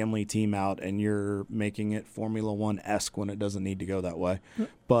the family team out, and you're making it Formula One-esque when it doesn't need to go that way. Yep.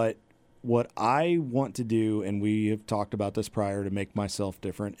 But what I want to do, and we have talked about this prior to make myself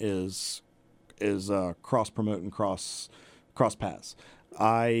different, is cross-promote and cross paths.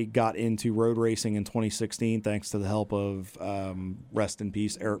 I got into road racing in 2016 thanks to the help of, rest in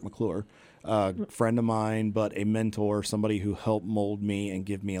peace, Eric McClure. Friend of mine, but a mentor, somebody who helped mold me and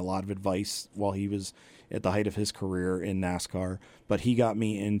give me a lot of advice while he was at the height of his career in NASCAR. But he got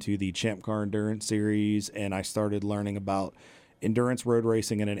me into the Champ Car Endurance Series, and I started learning about endurance road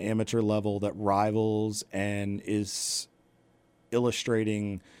racing at an amateur level that rivals and is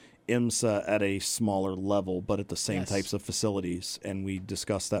illustrating IMSA at a smaller level, but at the same types of facilities, and we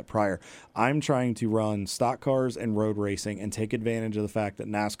discussed that prior. I'm trying to run stock cars and road racing and take advantage of the fact that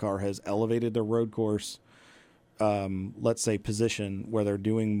NASCAR has elevated their road course, let's say, position where they're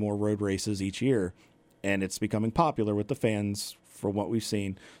doing more road races each year, and it's becoming popular with the fans from what we've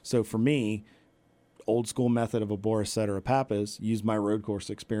seen. So for me, old school method of a Borisset or a Pappas, use my road course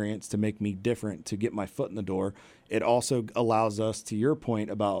experience to make me different, to get my foot in the door. It also allows us, to your point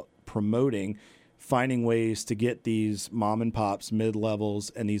about promoting, finding ways to get these mom and pops, mid-levels,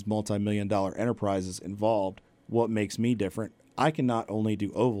 and these multi-million-dollar enterprises involved. What makes me different? I can not only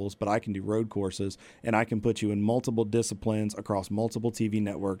do ovals, but I can do road courses, and I can put you in multiple disciplines across multiple TV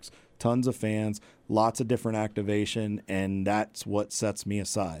networks, tons of fans, lots of different activation, and that's what sets me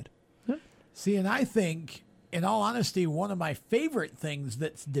aside. See, and I think, in all honesty, one of my favorite things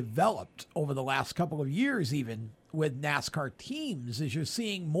that's developed over the last couple of years, even with NASCAR teams, is you're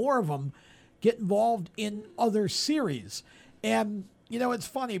seeing more of them get involved in other series. And, it's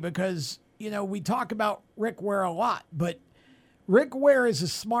funny because, we talk about Rick Ware a lot, but Rick Ware is a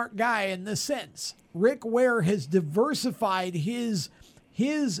smart guy in this sense. Rick Ware has diversified his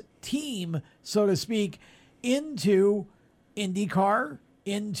team, so to speak, into IndyCar,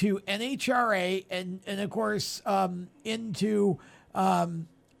 into NHRA, and of course into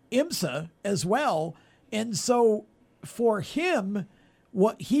IMSA as well. And so for him,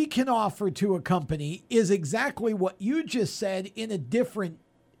 what he can offer to a company is exactly what you just said in a different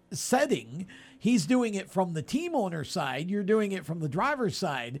setting. He's doing it from the team owner side. You're doing it from the driver's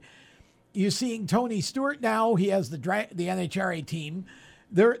side. You're seeing Tony Stewart now. He has the NHRA team.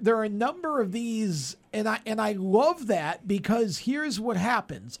 There are a number of these, and I love that, because here's what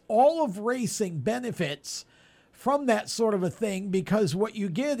happens. All of racing benefits from that sort of a thing, because what you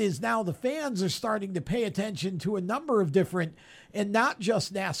get is now the fans are starting to pay attention to a number of different, and not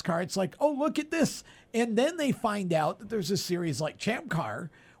just NASCAR. It's like, oh, look at this. And then they find out that there's a series like Champ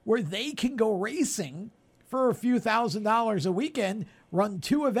Car where they can go racing for a few $1,000s a weekend, run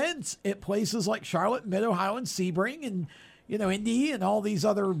 2 events at places like Charlotte, Mid-Ohio, and Sebring, and Indy, and all these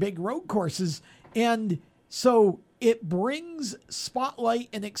other big road courses. And so it brings spotlight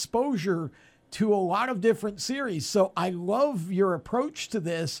and exposure to a lot of different series. So I love your approach to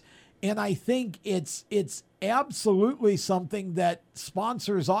this, and I think it's absolutely something that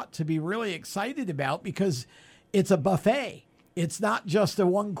sponsors ought to be really excited about, because it's a buffet. It's not just a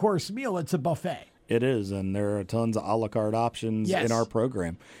one-course meal, it's a buffet. It is, and there are tons of a la carte options in our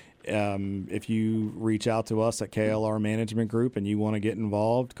program. If you reach out to us at KLR Management Group and you want to get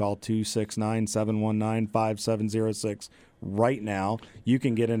involved, call 269-719-5706 right now. You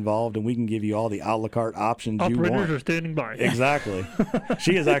can get involved, and we can give you all the a la carte options you want. Operators are standing by. Exactly.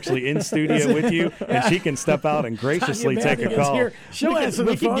 She is actually in studio with you, and she can step out and graciously take a call. Here. She'll answer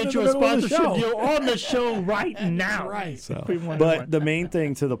the phone. We can get you a sponsorship deal on the show right now. Right. So, but the main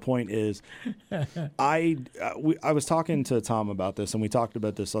thing to the point is, I was talking to Tom about this, and we talked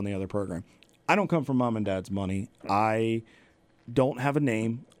about this on the other program. I don't come from mom and dad's money. I don't have a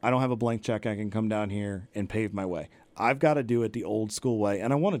name. I don't have a blank check I can come down here and pave my way. I've got to do it the old school way,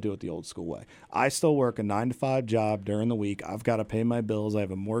 and I want to do it the old school way. I still work a 9-to-5 job during the week. I've got to pay my bills. I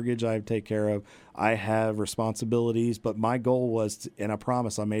have a mortgage I have to take care of. I have responsibilities, but my goal was, and a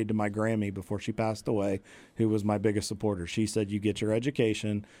promise I made to my Grammy before she passed away, who was my biggest supporter. She said, you get your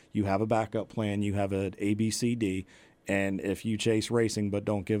education, you have a backup plan, you have an ABCD, and if you chase racing but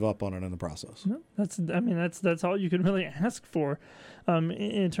don't give up on it in the process. That's all you can really ask for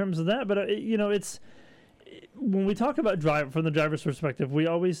in terms of that. But, it's when we talk about from the driver's perspective, we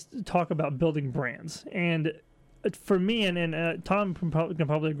always talk about building brands. And for me, and Tom can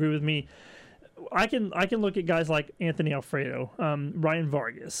probably agree with me, I can look at guys like Anthony Alfredo, Ryan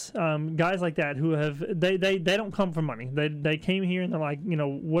Vargas, guys like that who have they don't come from money. They came here and they're like,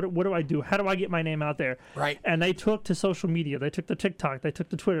 what do I do? How do I get my name out there? Right. And they took to social media. They took the TikTok. They took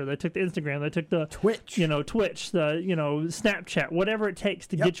the Twitter. They took the Instagram. They took the Twitch. The Snapchat. Whatever it takes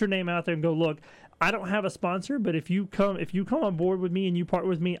to get your name out there and go, look, I don't have a sponsor, but if you come on board with me and you partner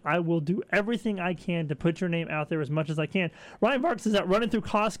with me, I will do everything I can to put your name out there as much as I can. Ryan Vargas is out running through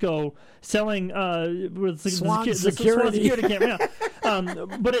Costco selling Swan security camera.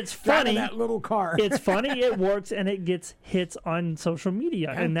 But it's funny. That little car. It's funny. It works, and it gets hits on social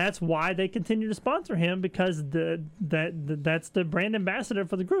media, and that's why they continue to sponsor him, because that's the brand ambassador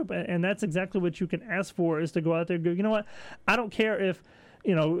for the group, and that's exactly what you can ask for, is to go out there and go, you know what? I don't care if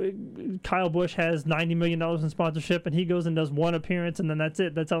Kyle Busch has $90 million in sponsorship and he goes and does one appearance and then that's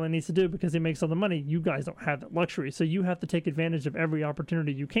it. That's all he needs to do because he makes all the money. You guys don't have that luxury. So you have to take advantage of every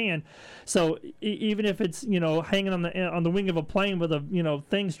opportunity you can. So even if it's, hanging on the wing of a plane with a,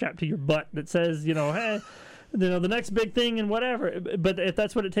 thing strapped to your butt that says, hey, the next big thing and whatever. But if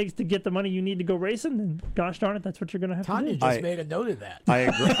that's what it takes to get the money you need to go racing, then gosh darn it, that's what you're going to have Tanya to do. just made a note of that. I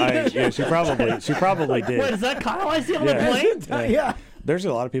agree. Yeah, she probably did. Wait, is that Kyle I see on the plane? Yeah. There's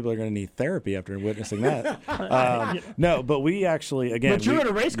a lot of people that are going to need therapy after witnessing that. No, but we actually, again... But you're in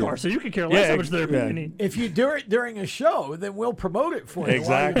a race car, so you could care less how much therapy you need. If you do it during a show, then we'll promote it for you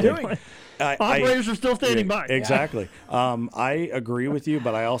exactly. while you're doing it. Operators are still standing by. Exactly. I agree with you,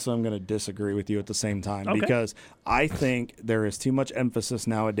 but I also am going to disagree with you at the same time because I think there is too much emphasis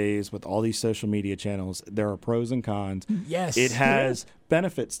nowadays with all these social media channels. There are pros and cons. Yes. It has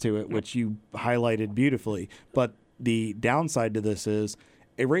benefits to it, which you highlighted beautifully, but the downside to this is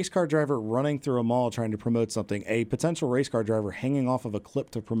a race car driver running through a mall trying to promote something, a potential race car driver hanging off of a clip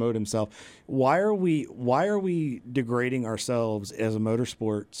to promote himself. Why are we degrading ourselves as a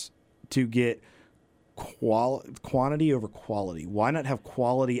motorsports to get quantity over quality? Why not have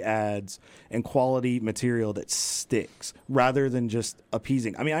quality ads and quality material that sticks rather than just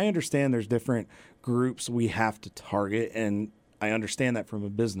appeasing? I mean, I understand there's different groups we have to target, and I understand that from a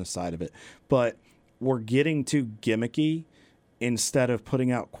business side of it, but we're getting too gimmicky instead of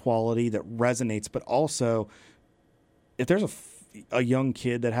putting out quality that resonates. But also, if there's a young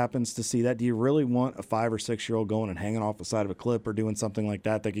kid that happens to see that, do you really want a 5 or 6 year old going and hanging off the side of a clip or doing something like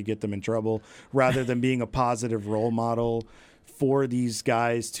that could get them in trouble, rather than being a positive role model for these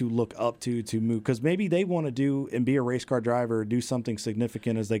guys to look up to move? Because maybe they want to do and be a race car driver or do something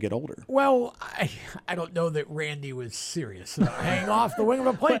significant as they get older. Well, I don't know that Randy was serious about hanging off the wing of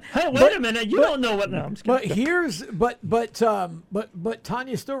a plane. Hey, wait a minute! You don't know what? No, I'm just kidding. But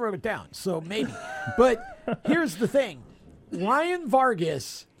Tanya still wrote it down, so maybe. But here's the thing: Ryan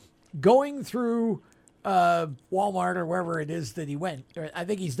Vargas going through Walmart or wherever it is that he went. I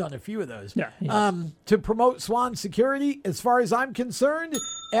think he's done a few of those. Yeah. To promote Swan Security, as far as I'm concerned,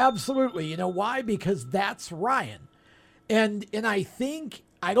 absolutely. You know why? Because that's Ryan, and I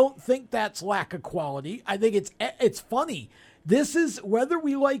don't think that's lack of quality. I think it's funny. This is, whether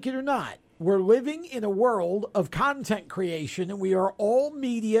we like it or not, we're living in a world of content creation, and we are all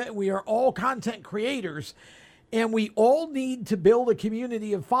media, and we are all content creators. And we all need to build a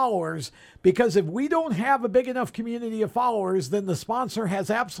community of followers, because if we don't have a big enough community of followers, then the sponsor has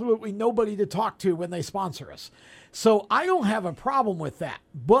absolutely nobody to talk to when they sponsor us. So I don't have a problem with that,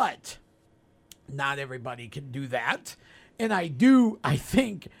 but not everybody can do that. And I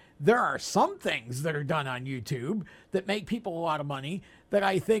think there are some things that are done on YouTube that make people a lot of money that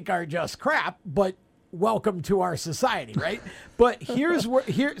I think are just crap, but welcome to our society, right? But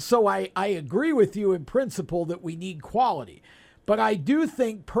so I agree with you in principle that we need quality, but I do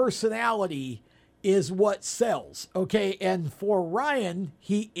think personality is what sells, okay? And for Ryan,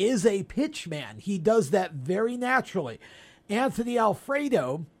 he is a pitch man. He does that very naturally. Anthony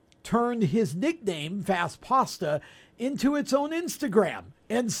Alfredo turned his nickname, Fast Pasta, into its own Instagram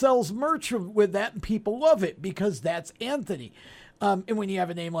and sells merch with that, and people love it because that's Anthony. And when you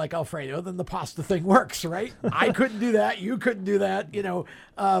have a name like Alfredo, then the pasta thing works, right? I couldn't do that. You couldn't do that. You know,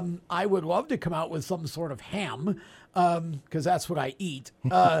 I would love to come out with some sort of ham, because that's what I eat.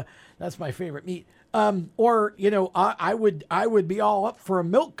 That's my favorite meat. Or, you know, I would be all up for a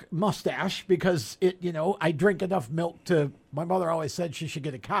milk mustache, because I drink enough milk to, my mother always said she should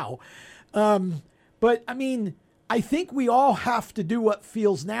get a cow. But I mean, I think we all have to do what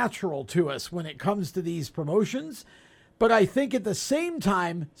feels natural to us when it comes to these promotions. But I think at the same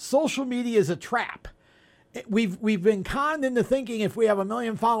time, social media is a trap. We've been conned into thinking if we have 1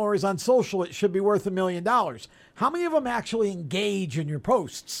 million followers on social, it should be worth $1 million. How many of them actually engage in your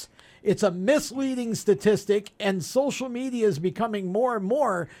posts? It's a misleading statistic, and social media is becoming more and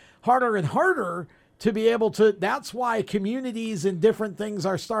more harder and harder to be able to. That's why communities and different things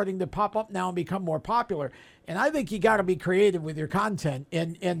are starting to pop up now and become more popular. And I think you got to be creative with your content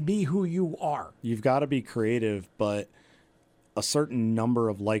and be who you are. You've got to be creative, but a certain number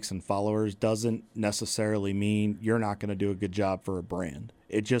of likes and followers doesn't necessarily mean you're not going to do a good job for a brand.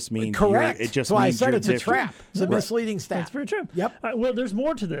 It just means correct. It just so means I said you're it's different. A trap. It's a misleading stat. That's very true. Yep. Well, there's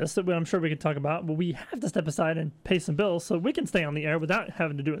more to this that I'm sure we can talk about, but we have to step aside and pay some bills so we can stay on the air without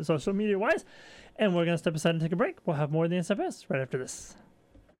having to do it social media wise. And we're going to step aside and take a break. We'll have more of the NSFS right after this.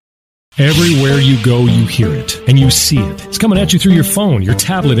 Everywhere you go, you hear it, and you see it. It's coming at you through your phone, your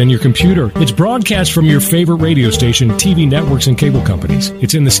tablet, and your computer. It's broadcast from your favorite radio station, TV networks, and cable companies.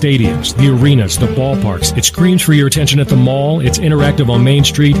 It's in the stadiums, the arenas, the ballparks. It screams for your attention at the mall. It's interactive on Main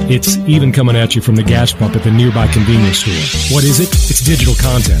Street. It's even coming at you from the gas pump at the nearby convenience store. What is it? It's digital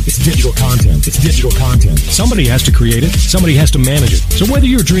content. It's digital content. It's digital content. Somebody has to create it. Somebody has to manage it. So whether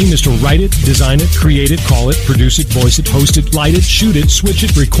your dream is to write it, design it, create it, call it, produce it, voice it, host it, light it, shoot it, switch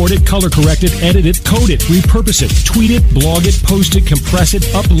it, record it, color correct it, edit it, code it, repurpose it, tweet it, blog it, post it, compress it,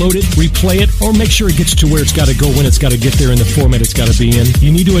 upload it, replay it, or make sure it gets to where it's got to go when it's got to get there in the format it's got to be in,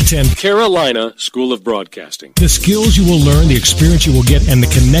 you need to attend Carolina School of Broadcasting. The skills you will learn, the experience you will get, and the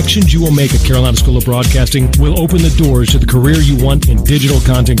connections you will make at Carolina School of Broadcasting will open the doors to the career you want in digital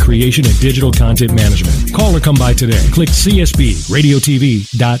content creation and digital content management. Call or come by today. Click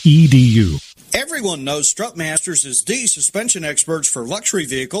csbradiotv.edu. Everyone knows Strutmasters is the suspension experts for luxury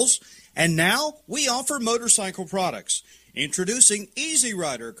vehicles, and now we offer motorcycle products. Introducing Easy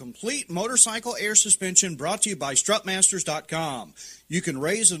Rider Complete Motorcycle Air Suspension, brought to you by strutmasters.com. You can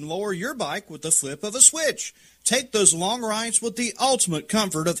raise and lower your bike with the flip of a switch. Take those long rides with the ultimate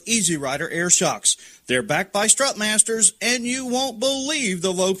comfort of Easy Rider air shocks. They're backed by Strutmasters, and you won't believe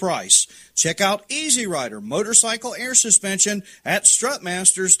the low price. Check out Easy Rider Motorcycle Air Suspension at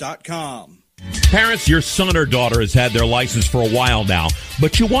strutmasters.com. Parents, your son or daughter has had their license for a while now,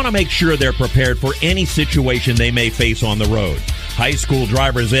 but you want to make sure they're prepared for any situation they may face on the road. High school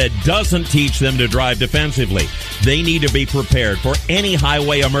driver's ed doesn't teach them to drive defensively. They need to be prepared for any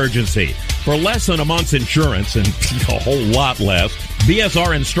highway emergency. For less than a month's insurance, and a whole lot less,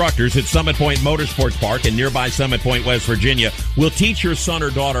 BSR instructors at Summit Point Motorsports Park in nearby Summit Point, West Virginia, will teach your son or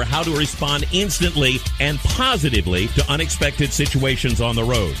daughter how to respond instantly and positively to unexpected situations on the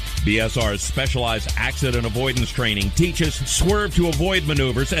road. BSR's specialized accident avoidance training teaches swerve to avoid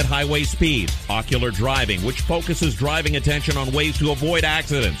maneuvers at highway speed, ocular driving, which focuses driving attention on ways to avoid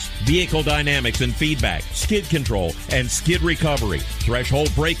accidents, vehicle dynamics and feedback, skid control and skid recovery,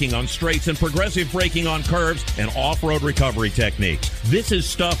 threshold braking on straights and progressive braking on curves, and off-road recovery techniques. This is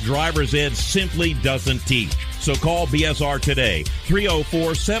stuff driver's ed simply doesn't teach. So call BSR today,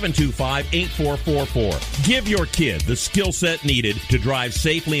 304-725-8444. Give your kid the skill set needed to drive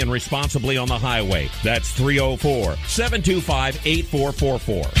safely and responsibly on the highway. That's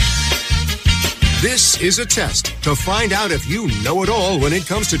 304-725-8444. This is a test to find out if you know it all when it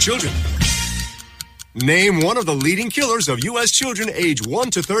comes to children. Name one of the leading killers of U.S. children age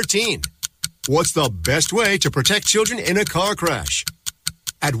 1 to 13. What's the best way to protect children in a car crash?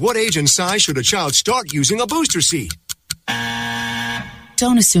 At what age and size should a child start using a booster seat?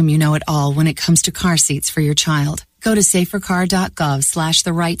 Don't assume you know it all when it comes to car seats for your child. Go to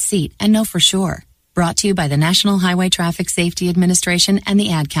safercar.gov/the right seat and know for sure. Brought to you by the National Highway Traffic Safety Administration and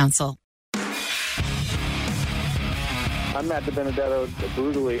the Ad Council. I'm Matt DiBenedetto, the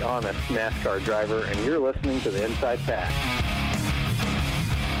brutally honest NASCAR driver, and you're listening to the Inside Pass.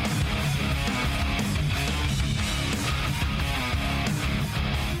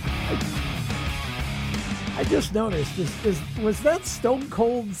 I just noticed, was that Stone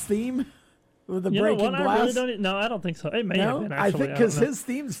Cold's theme with the breaking glass? I really don't. No, I don't think so. It may have been, actually. I think because his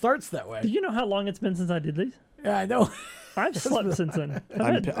theme starts that way. Do you know how long it's been since I did these? Yeah, I know. I've slept since then.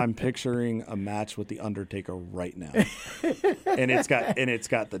 I'm picturing a match with the Undertaker right now, and it's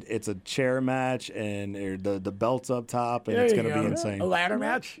a chair match, and the belt's up top, and it's going to be insane. A ladder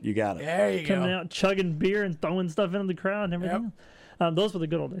match. You got it. There you go. Coming out, chugging beer and throwing stuff into the crowd and everything. Yep. Those were the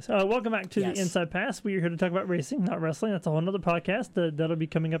good old days. Welcome back to the Inside Pass. We are here to talk about racing, not wrestling. That's a whole other podcast that'll be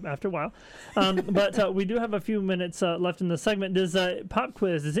coming up after a while. But we do have a few minutes left in the segment. Pop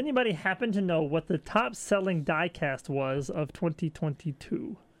quiz. Does anybody happen to know what the top-selling diecast was of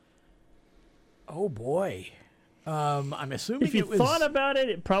 2022? Oh, boy. I'm assuming if you thought about it,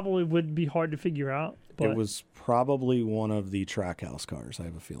 it probably would be hard to figure out. But... It was probably one of the Trackhouse cars, I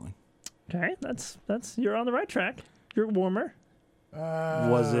have a feeling. Okay, that's you're on the right track. You're warmer.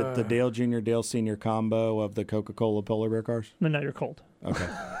 Was it the Dale Jr. Dale Sr. combo of the Coca-Cola Polar Bear cars? No, you're cold. Okay.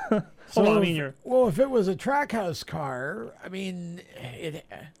 If it was a Trackhouse car, I mean,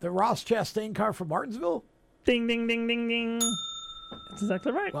 the Ross Chastain car from Martinsville? Ding, ding, ding, ding, ding. That's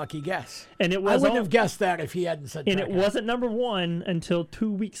exactly right. Lucky guess. And I wouldn't have guessed that if he hadn't said And Trackhouse. It wasn't number one until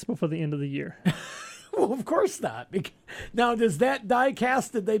 2 weeks before the end of the year. Well, of course not. Now, does that die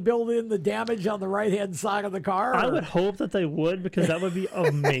cast, did they build in the damage on the right-hand side of the car? I would hope that they would, because that would be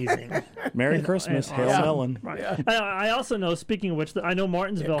amazing. Merry Christmas, Hail Melon. Right. Yeah. I also know, speaking of which, I know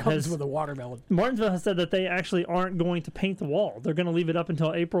Martinsville comes with a watermelon. Martinsville has said that they actually aren't going to paint the wall. They're going to leave it up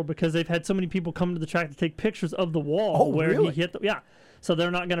until April because they've had so many people come to the track to take pictures of the wall where he hit the... So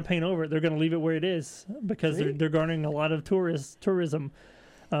they're not going to paint over it. They're going to leave it where it is because they're garnering a lot of tourism.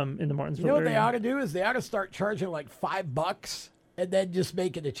 In the Martinsville area. What they ought to do is they ought to start charging like $5 and then just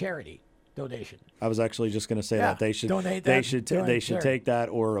make it a charity donation. I was actually just going to say that they should donate they that, should donate take that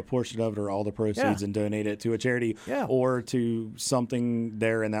or a portion of it or all the proceeds and donate it to a charity or to something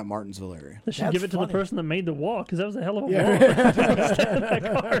there in that Martinsville area. They should give it to the person that made the wall, because that was a hell of a wall.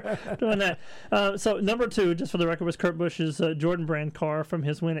 Doing that. So number 2, just for the record, was Kurt Busch's Jordan brand car from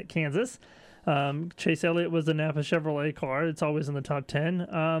his win at Kansas. Chase Elliott was the Napa Chevrolet car. It's always in the top 10.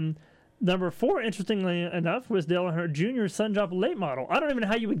 Number 4, interestingly enough, was Dale Earnhardt Jr.'s Sun Drop late model. I don't even know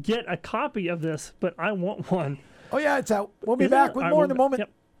how you would get a copy of this, but I want one. Oh, yeah, it's out. We'll be back with more in a moment. Yep.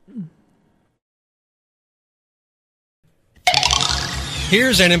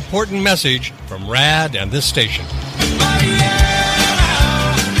 Here's an important message from RAD and this station.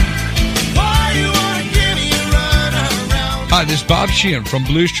 Hi, this is Bob Sheehan from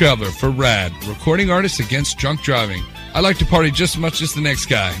Blues Traveler for RAD, recording artists against drunk driving. I like to party just as much as the next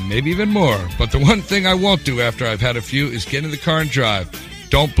guy, maybe even more. But the one thing I won't do after I've had a few is get in the car and drive.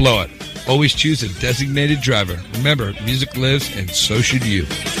 Don't blow it. Always choose a designated driver. Remember, music lives, and so should you.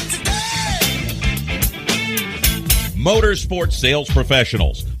 Motorsports Sales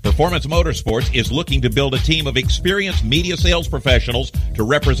Professionals. Performance Motorsports is looking to build a team of experienced media sales professionals to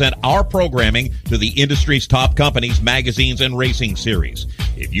represent our programming to the industry's top companies, magazines, and racing series.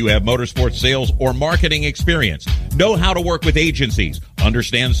 If you have motorsports sales or marketing experience, know how to work with agencies,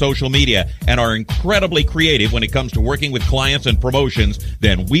 understand social media, and are incredibly creative when it comes to working with clients and promotions,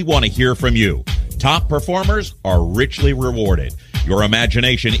 then we want to hear from you. Top performers are richly rewarded. Your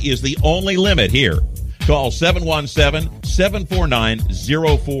imagination is the only limit here. Call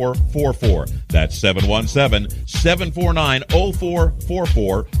 717-749-0444. That's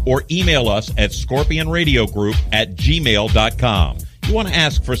 717-749-0444. Or email us at scorpionradiogroup@gmail.com. You want to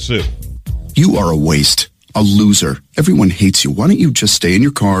ask for Sue. You are a waste. A loser. Everyone hates you. Why don't you just stay in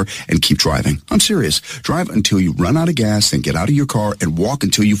your car and keep driving? I'm serious. Drive until you run out of gas, then get out of your car and walk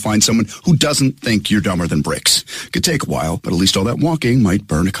until you find someone who doesn't think you're dumber than bricks. Could take a while, but at least all that walking might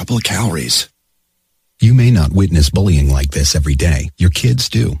burn a couple of calories. You may not witness bullying like this every day. Your kids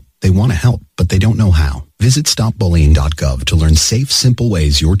do. They want to help, but they don't know how. Visit stopbullying.gov to learn safe, simple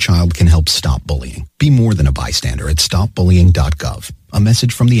ways your child can help stop bullying. Be more than a bystander at stopbullying.gov. A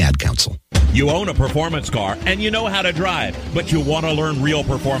message from the Ad Council. You own a performance car and you know how to drive, but you want to learn real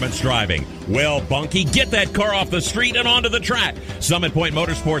performance driving. Well, Bunky, get that car off the street and onto the track. Summit Point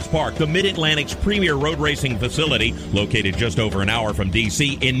Motorsports Park, the Mid-Atlantic's premier road racing facility, located just over an hour from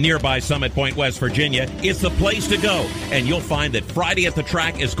D.C. in nearby Summit Point, West Virginia, is the place to go. And you'll find that Friday at the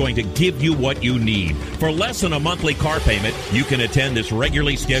Track is going to give you what you need. For less than a monthly car payment, you can attend this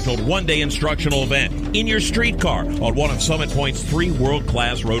regularly scheduled one-day instructional event in your street car on one of Summit Point's 3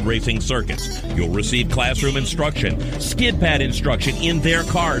 world-class road racing circuits. You'll receive classroom instruction, skid pad instruction in their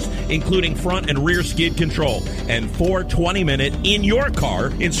cars, including front and rear skid control, and 4 20-minute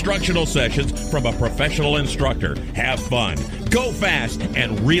in-your-car instructional sessions from a professional instructor. Have fun, go fast,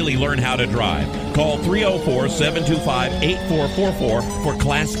 and really learn how to drive. Call 304-725-8444 for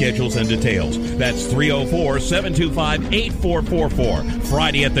class schedules and details. That's 304-725-8444.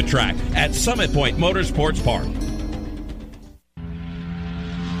 Friday at the Track at Summit Point Motorsports Park.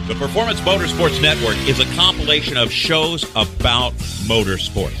 The Performance Motorsports Network is a compilation of shows about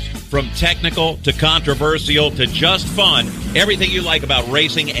motorsports. From technical to controversial to just fun, everything you like about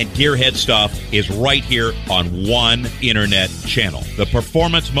racing and gearhead stuff is right here on one internet channel. The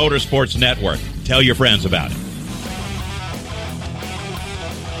Performance Motorsports Network. Tell your friends about it.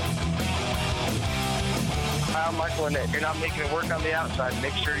 Hi, Michael, and if you're not making it work on the outside,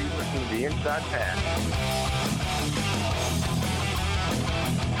 make sure you listen to the inside pass.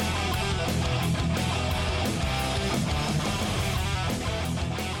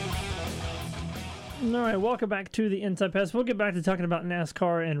 All right, welcome back to the Inside Pass. We'll get back to talking about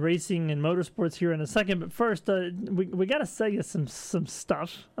NASCAR and racing and motorsports here in a second. But first, we got to sell you some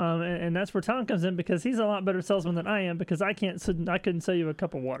stuff, and that's where Tom comes in because he's a lot better salesman than I am because I couldn't sell you a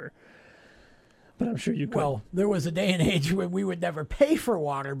cup of water. But I'm sure you could. Well, there was a day and age when we would never pay for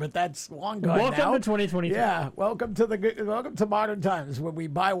water, but that's long gone now. Welcome to 2023. Yeah, welcome to modern times when we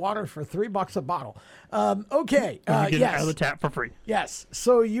buy water for $3 a bottle. Okay, you get yes, it out of the tap for free. Yes.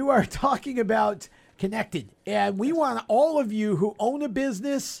 So you are talking about connected, and we want all of you who own a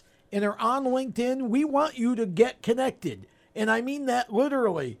business and are on LinkedIn. We want you to get connected, and I mean that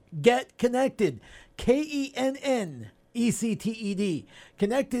literally. Get connected. KENNECTED.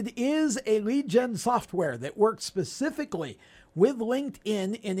 Connected is a lead gen software that works specifically with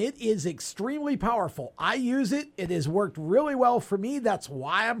LinkedIn, and it is extremely powerful. I use it. It has worked really well for me. That's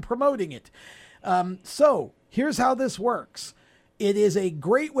why I'm promoting it. So here's how this works. It is a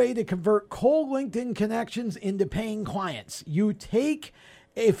great way to convert cold LinkedIn connections into paying clients.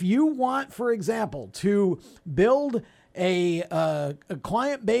 If you want, for example, to build a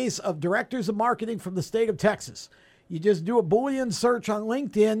client base of directors of marketing from the state of Texas, you just do a Boolean search on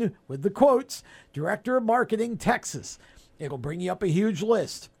LinkedIn with the quotes, Director of Marketing, Texas. It'll bring you up a huge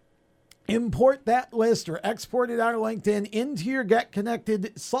list. Import that list or export it out of LinkedIn into your Get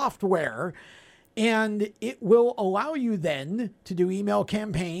Connected software, and it will allow you then to do email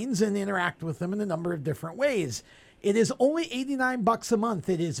campaigns and interact with them in a number of different ways. It is only $89 a month.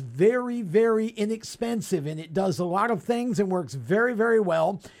 It is very, very inexpensive, and it does a lot of things and works very, very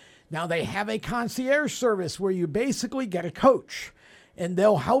well. Now, they have a concierge service where you basically get a coach, and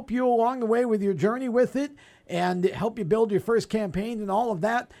they'll help you along the way with your journey with it and help you build your first campaign and all of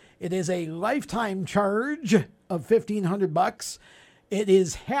that. It is a lifetime charge of $1,500. It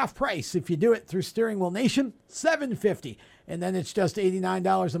is half price if you do it through Steering Wheel Nation, $750. And then it's just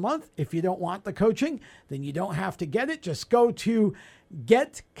 $89 a month. If you don't want the coaching, then you don't have to get it. Just go to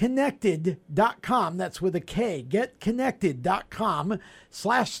getconnected.com. That's with a K,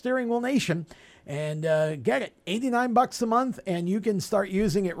 getconnected.com/Steering Wheel Nation. And get it. $89 a month, and you can start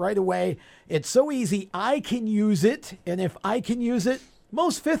using it right away. It's so easy. I can use it, and if I can use it,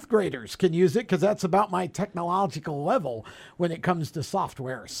 most fifth graders can use it because that's about my technological level when it comes to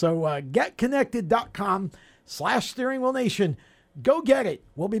software. So getconnected.com/Steering Wheel Nation. Go get it.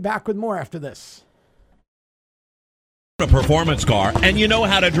 We'll be back with more after this. A performance car and you know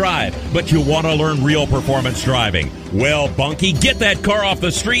how to drive, but you want to learn real performance driving. Well, Bunky, get that car off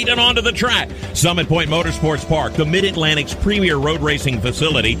the street and onto the track. Summit Point Motorsports Park, the Mid-Atlantic's premier road racing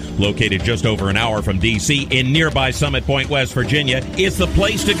facility, located just over an hour from D.C. in nearby Summit Point, West Virginia, is the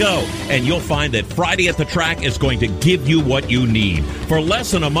place to go. And you'll find that Friday at the Track is going to give you what you need. For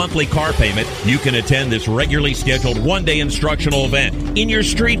less than a monthly car payment, you can attend this regularly scheduled one-day instructional event in your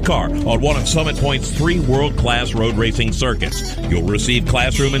street car on one of Summit Point's 3 world-class road racing circuits. You'll receive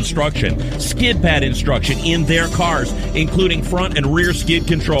classroom instruction, skid pad instruction in their cars, including front and rear skid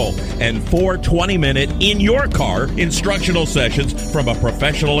control, and 4 20-minute in-your-car instructional sessions from a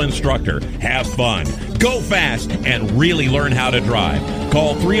professional instructor. Have fun, go fast, and really learn how to drive.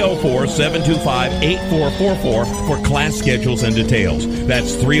 Call 304-725-8444 for class schedules and details.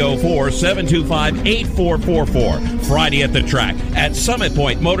 That's 304-725-8444. Friday at the Track at Summit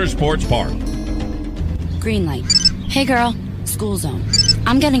Point Motorsports Park. Green light. Hey girl, school zone.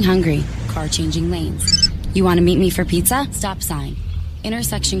 I'm getting hungry. Car changing lanes. You want to meet me for pizza? Stop sign.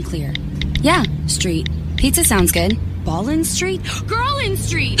 Intersection clear. Yeah, street. Pizza sounds good. Ball in street? Girl in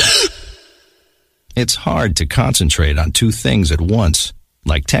street! It's hard to concentrate on 2 things at once,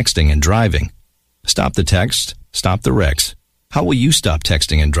 like texting and driving. Stop the text, stop the wrecks. How will you stop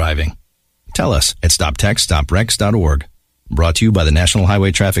texting and driving? Tell us at stoptextstopwrecks.org. Brought to you by the National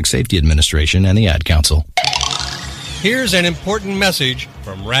Highway Traffic Safety Administration and the Ad Council. Here's an important message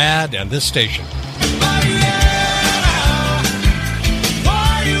from RAD and this station.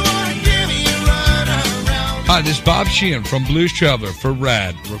 Hi, this is Bob Sheehan from Blues Traveler for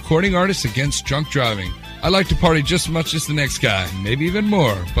RAD, recording artists against drunk driving. I like to party just as much as the next guy, maybe even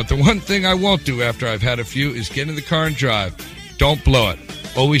more. But the one thing I won't do after I've had a few is get in the car and drive. Don't blow it.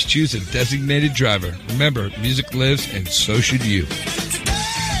 Always choose a designated driver. Remember, music lives, and so should you.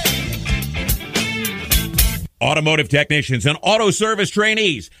 Automotive technicians and auto service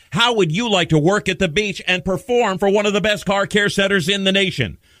trainees, how would you like to work at the beach and perform for one of the best car care centers in the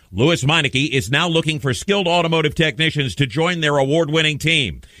nation? Louis Meineke is now looking for skilled automotive technicians to join their award-winning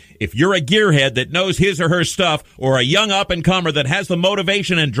team. If you're a gearhead that knows his or her stuff, or a young up-and-comer that has the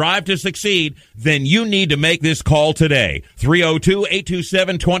motivation and drive to succeed, then you need to make this call today.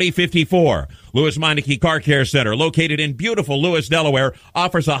 302-827-2054. Louis Meineke Car Care Center, located in beautiful Lewis, Delaware,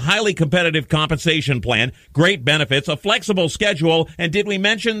 offers a highly competitive compensation plan, great benefits, a flexible schedule, and did we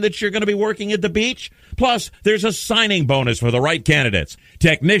mention that you're going to be working at the beach? Plus, there's a signing bonus for the right candidates.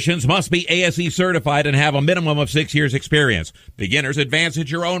 Technicians must be ASE certified and have a minimum of 6 years experience. Beginners advance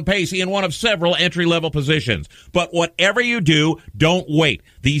at your own pace in one of several entry-level positions. But whatever you do, don't wait.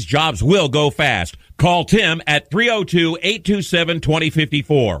 These jobs will go fast. Call Tim at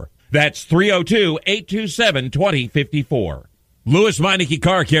 302-827-2054. That's 302-827-2054. Louis Meineke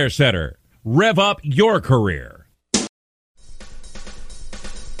Car Care Center. Rev up your career.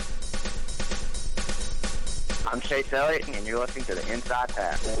 I'm Chase Elliott, and you're listening to the Inside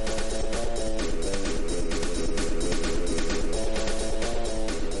Pass.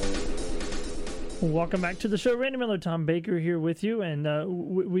 Welcome back to the show. Randy Miller, Tom Baker here with you, and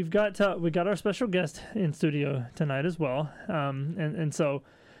we got our special guest in studio tonight as well, so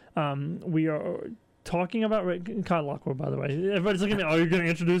we are talking about Kyle Lockrow. By the way, everybody's looking at me. Are you going to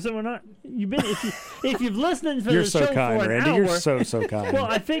introduce him or not? If you've listened to You're the so show kind, for an Randy. hour, You're so kind. Well,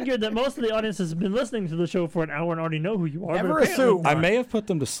 I figured that most of the audience has been listening to the show for an hour and already know who you are. Never assume. I may have put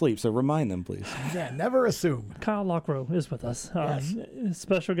them to sleep, so remind them, please. Yeah, never assume. Kyle Lockrow is with us. Yes.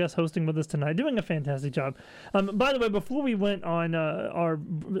 Special guest hosting with us tonight, doing a fantastic job. By the way, before we went on our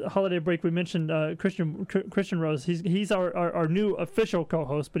holiday break, we mentioned Christian Rose. He's our new official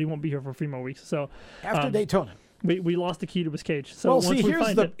co-host, but he won't be here for a few more weeks. So after Daytona. We lost the key to his cage. So well, once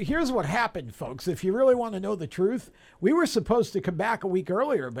see, here's what happened, folks. If you really want to know the truth, we were supposed to come back a week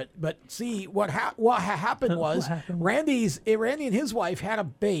earlier, but see what happened was Randy and his wife had a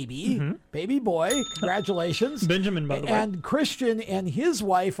baby, baby boy. Congratulations, Benjamin, by the way. And Christian and his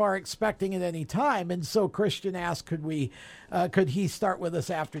wife are expecting at any time, and so Christian asked, could he start with us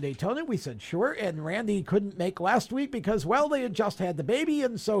after Daytona? We said sure, and Randy couldn't make last week because, well, they had just had the baby,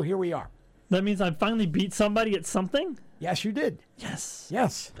 and so here we are. That means I finally beat somebody at something? Yes, you did. Yes.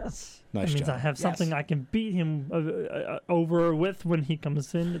 Yes. That means I have something I can beat him over with when he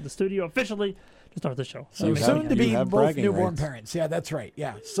comes into the studio officially to start the show. So soon to be both newborn parents. Yeah, that's right.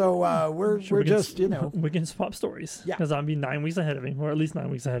 Yeah. So we're just, we can swap stories. Yeah. Because I'll be 9 weeks ahead of him, or at least 9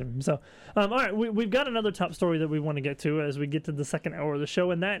 weeks ahead of him. So, all right, we've got another top story that we want to get to as we get to the second hour of the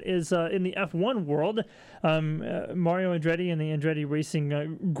show, and that is in the F1 world. Mario Andretti and the Andretti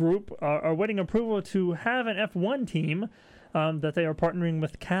Racing Group are waiting approval to have an F1 team that they are partnering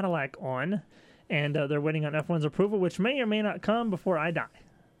with Cadillac on, and they're waiting on F1's approval, which may or may not come before I die.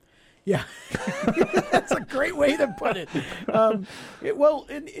 Yeah, that's a great way to put it. And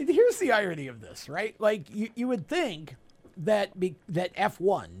here's the irony of this, right? Like you would think that that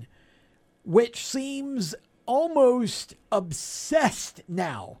F1, which seems almost obsessed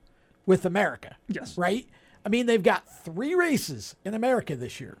now with America, yes, right? I mean, they've got 3 races in America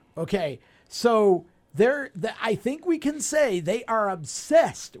this year. Okay, so I think we can say they are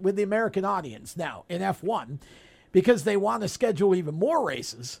obsessed with the American audience now in F1 because they want to schedule even more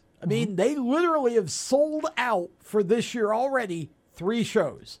races. I mean, they literally have sold out for this year already 3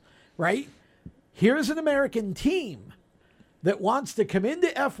 shows, right? Here's an American team that wants to come into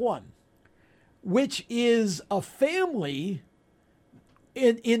F1, which is a family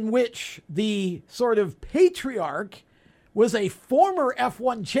in which the sort of patriarch was a former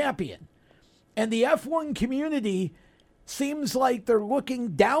F1 champion. And the F1 community seems like they're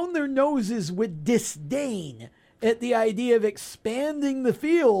looking down their noses with disdain at the idea of expanding the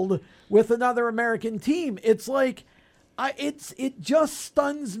field with another American team. It's like, it just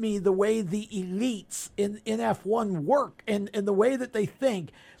stuns me the way the elites in F1 work and the way that they think.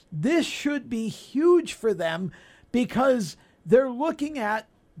 This should be huge for them because they're looking at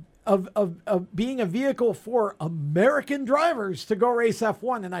of being a vehicle for American drivers to go race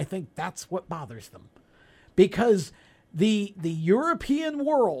F1, and I think that's what bothers them. Because the European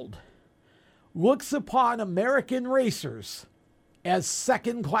world looks upon American racers as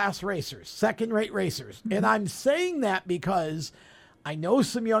second-class racers, second-rate racers. And I'm saying that because I know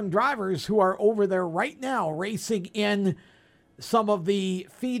some young drivers who are over there right now racing in some of the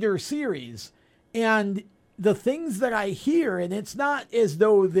feeder series. And the things that I hear, and it's not as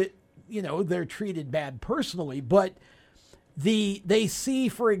though that, they're treated bad personally, but they see,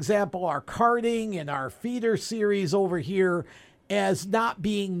 for example, our karting and our feeder series over here as not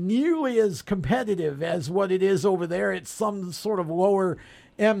being nearly as competitive as what it is over there. It's some sort of lower.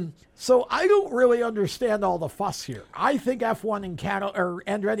 So I don't really understand all the fuss here. I think F1 and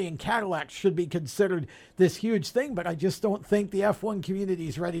Andretti and Cadillac should be considered this huge thing, but I just don't think the F1 community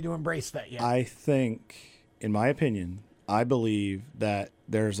is ready to embrace that yet. I think, in my opinion, I believe that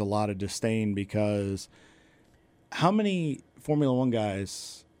there's a lot of disdain because how many Formula One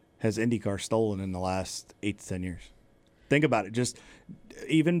guys has IndyCar stolen in the last 8 to 10 years? Think about it. Just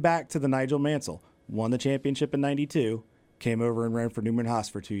even back to the Nigel Mansell, won the championship in '92, came over and ran for Newman Haas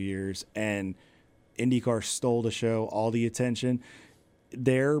for 2 years, and IndyCar stole the show, all the attention.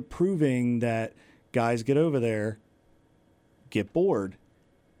 They're proving that guys get over there, get bored.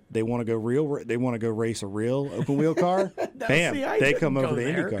 They want to go They want to go race a real open wheel car. Bam! They come over to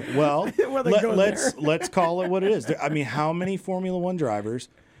IndyCar. Well, let's call it what it is. I mean, how many Formula One drivers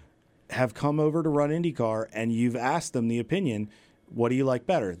have come over to run IndyCar, and you've asked them the opinion, what do you like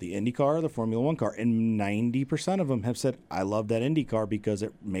better, the IndyCar or the Formula One car? And 90% of them have said, I love that IndyCar because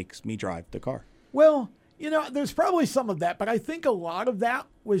it makes me drive the car. Well, there's probably some of that, but I think a lot of that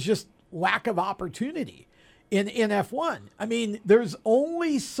was just lack of opportunity in F1. I mean, there's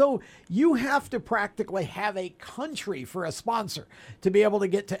only you have to practically have a country for a sponsor to be able to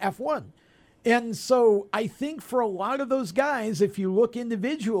get to F1. And so I think for a lot of those guys, if you look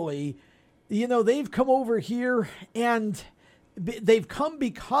individually, they've come over here and they've come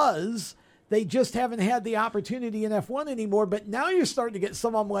because they just haven't had the opportunity in F1 anymore. But now you're starting to get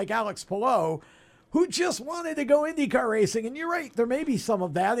some of them like Alex Palou, who just wanted to go IndyCar racing. And you're right, there may be some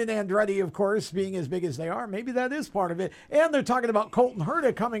of that. And Andretti, of course, being as big as they are, maybe that is part of it. And they're talking about Colton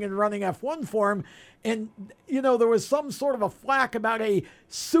Herta coming and running F1 for him. And, there was some sort of a flack about a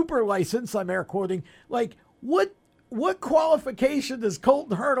super license, I'm air quoting. Like, what qualification does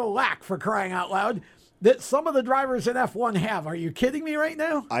Colton Herta lack, for crying out loud? that some of the drivers in F1 have. Are you kidding me right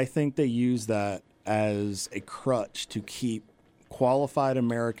now? I think they use that as a crutch to keep qualified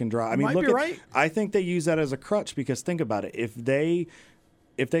American drivers. I mean, Might be right. I think they use that as a crutch because think about it. If they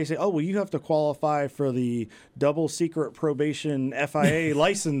say, oh, well, you have to qualify for the double secret probation FIA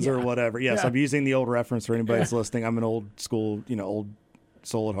license or whatever. Yes, I'm using the old reference for anybody that's listening. I'm an old school, old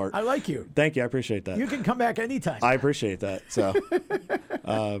soul at heart. I like you. Thank you. I appreciate that. You can come back anytime. I appreciate that. So,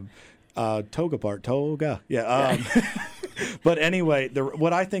 toga part, toga. Yeah. But anyway,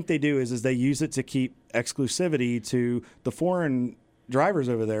 what I think they do is they use it to keep exclusivity to the foreign drivers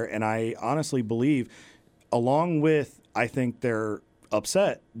over there. And I honestly believe, along with, I think they're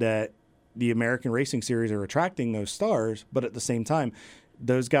upset that the American Racing Series are attracting those stars, but at the same time,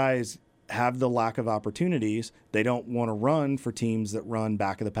 those guys have the lack of opportunities. They don't want to run for teams that run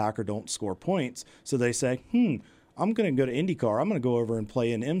back of the pack or don't score points. So they say, I'm going to go to IndyCar. I'm going to go over and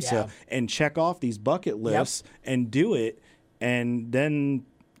play in IMSA and check off these bucket lists and do it. And then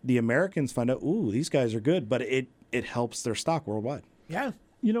the Americans find out, ooh, these guys are good, but it helps their stock worldwide. Yeah.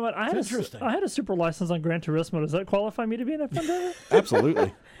 You know what? I had a super license on Gran Turismo. Does that qualify me to be an F1 driver?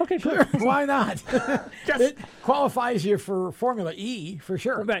 Absolutely. Okay, cool. Sure, why not? It qualifies you for Formula E, for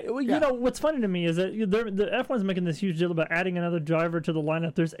sure. Right. Well, you know, what's funny to me is that the F1's making this huge deal about adding another driver to the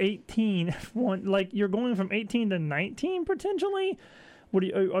lineup. There's 18 F1. Like, you're going from 18 to 19, potentially? What do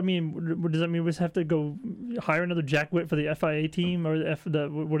you? I mean, does that mean we just have to go hire another Jack Witt for the FIA team or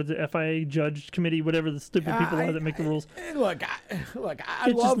the FIA judge committee, whatever the stupid people are that make the rules? Look,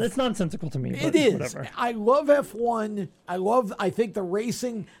 it's nonsensical to me. It is. Whatever. I love F1. I think the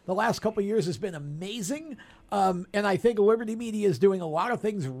racing the last couple of years has been amazing, and I think Liberty Media is doing a lot of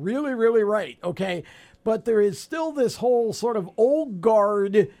things really, really right. Okay, but there is still this whole sort of old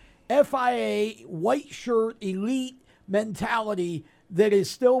guard FIA white shirt elite mentality that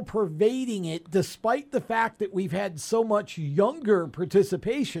is still pervading it, despite the fact that we've had so much younger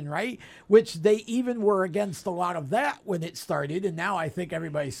participation, right? Which they even were against a lot of that when it started, and now I think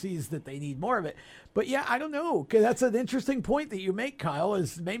everybody sees that they need more of it. But yeah, I don't know. That's an interesting point that you make, Kyle,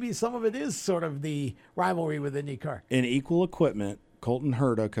 is maybe some of it is sort of the rivalry with IndyCar. In equal equipment, Colton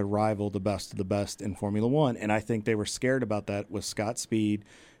Herta could rival the best of the best in Formula One, and I think they were scared about that with Scott Speed,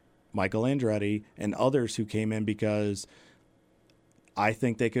 Michael Andretti, and others who came in because I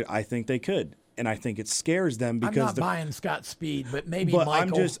think they could. And I think it scares them because I'm not buying Scott Speed, but maybe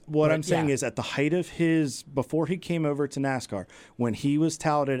Michael. I'm saying is at the height of before he came over to NASCAR, when he was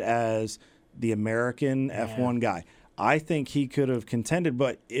touted as the American F1 guy, I think he could have contended,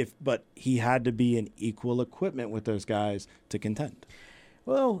 but he had to be in equal equipment with those guys to contend.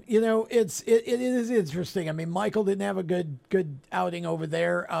 Well, it is interesting. I mean, Michael didn't have a good outing over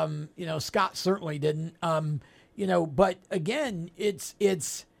there. Scott certainly didn't. But again,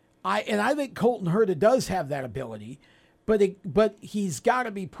 I think Colton Herta does have that ability, but he's got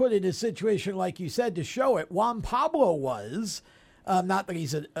to be put in a situation, like you said, to show it. Juan Pablo was, not that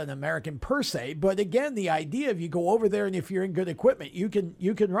he's an American per se, but again, the idea of you go over there and if you're in good equipment, you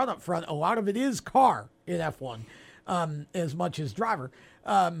can run up front. A lot of it is car in F1, as much as driver.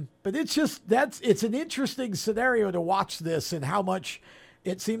 But it's an interesting scenario to watch this and how much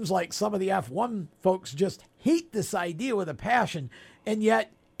it seems like some of the F1 folks just hate this idea with a passion, and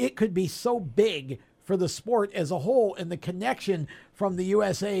yet it could be so big for the sport as a whole, and the connection from the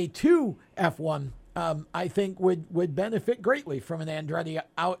USA to F1, I think would benefit greatly from an Andretti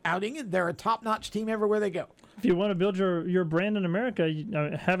outing. They're a top-notch team everywhere they go. If you want to build your brand in America,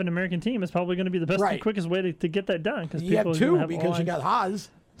 have an American team is probably going to be the best and quickest way to get that done. You have two because you got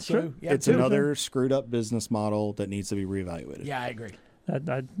Haas. So it's another screwed-up business model that needs to be reevaluated. Yeah, I agree.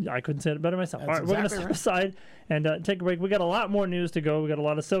 I couldn't say it better myself. That's all right, we're going to step aside and take a break. We got a lot more news to go. We got a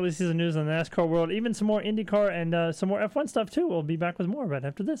lot of silly season news in the NASCAR world, even some more IndyCar and some more F1 stuff too. We'll be back with more right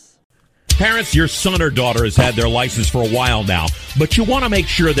after this. Parents, your son or daughter has had their license for a while now, but you want to make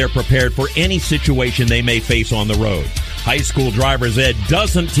sure they're prepared for any situation they may face on the road. High school driver's ed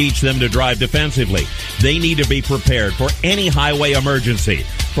doesn't teach them to drive defensively. They need to be prepared for any highway emergency.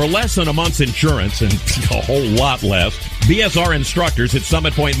 For less than a month's insurance, and a whole lot less, BSR instructors at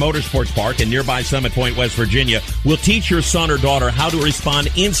Summit Point Motorsports Park in nearby Summit Point, West Virginia, will teach your son or daughter how to respond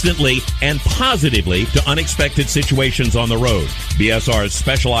instantly and positively to unexpected situations on the road. BSR's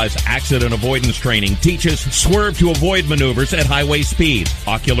specialized accident avoidance training teaches swerve to avoid maneuvers at highway speed,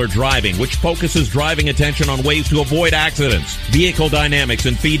 ocular driving, which focuses driving attention on ways to avoid accidents, vehicle dynamics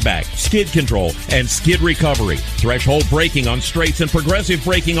and feedback, skid control and skid recovery, threshold braking on straights and progressive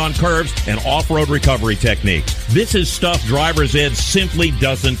braking on curves, and off-road recovery techniques. This is stuff stuff driver's ed simply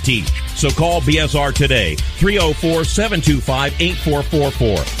doesn't teach. So call BSR today,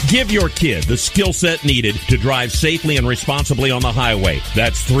 304-725-8444. Give your kid the skill set needed to drive safely and responsibly on the highway.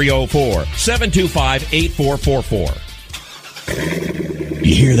 That's 304-725-8444.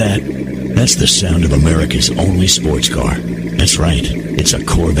 You hear that? That's the sound of America's only sports car. That's right. It's a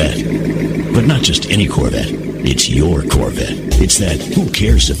Corvette. But not just any Corvette. It's your Corvette. It's that who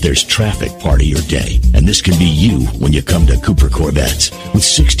cares if there's traffic part of your day. And this can be you when you come to Cooper Corvettes. With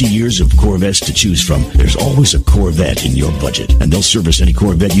 60 years of Corvettes to choose from, there's always a Corvette in your budget. And they'll service any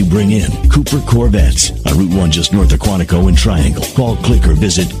Corvette you bring in. Cooper Corvettes on Route 1 just north of Quantico and Triangle. Call, click, or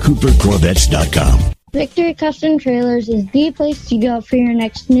visit CooperCorvettes.com. Victory Custom Trailers is the place to go for your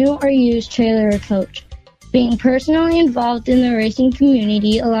next new or used trailer or coach. Being personally involved in the racing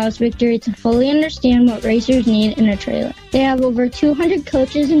community allows Victory to fully understand what racers need in a trailer. They have over 200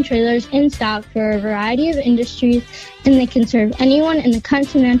 coaches and trailers in stock for a variety of industries, and they can serve anyone in the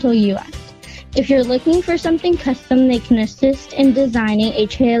continental U.S. If you're looking for something custom, they can assist in designing a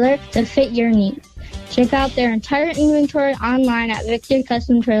trailer to fit your needs. Check out their entire inventory online at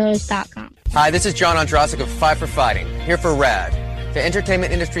victorycustomtrailers.com. Hi, this is John Andrasik of Five for Fighting, here for RAD, the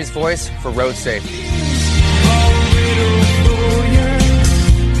entertainment industry's voice for road safety.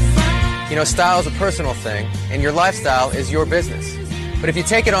 You know, style is a personal thing, and your lifestyle is your business. But if you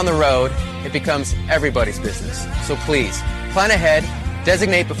take it on the road, it becomes everybody's business. So please, plan ahead,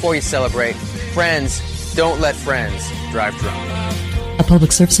 designate before you celebrate. Friends, don't let friends drive drunk. A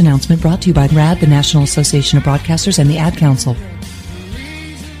public service announcement brought to you by RAD, the National Association of Broadcasters, and the Ad Council.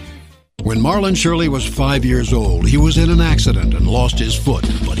 When Marlon Shirley was 5 years old, he was in an accident and lost his foot,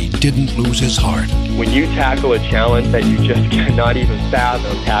 but he didn't lose his heart. When you tackle a challenge that you just cannot even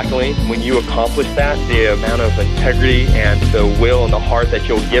fathom tackling, when you accomplish that, the amount of integrity and the will and the heart that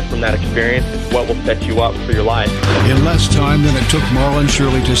you'll get from that experience is what will set you up for your life. In less time than it took Marlon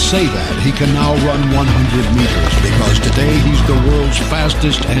Shirley to say that, he can now run 100 meters because today he's the world's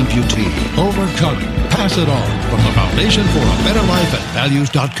fastest amputee. Overcome it. Pass it on from the Foundation for a Better Life at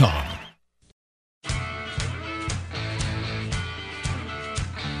Values.com.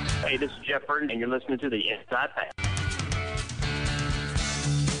 Hey, this is Jeff Burton, and you're listening to the Inside Pass.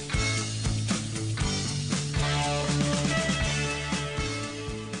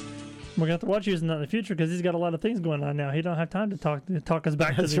 We're going to have to watch using that in the future because he's got a lot of things going on now. He don't have time to talk us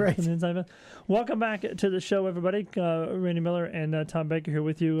back to the Inside Pass. Welcome back to the show, everybody. Randy Miller and Tom Baker here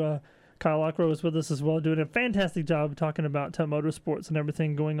with you. Kyle Lockrow is with us as well, doing a fantastic job talking about motorsports and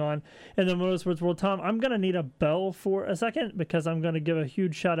everything going on in the motorsports world. Tom, I'm going to need a bell for a second because I'm going to give a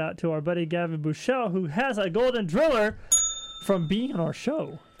huge shout out to our buddy Gavin Bouchel, who has a golden driller from being on our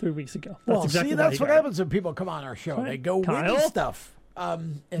show 3 weeks ago. That's what happens when people come on our show. Right. They go win stuff.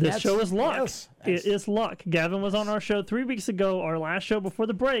 And this show is luck. Yes, it is luck. Gavin was on our show 3 weeks ago, our last show before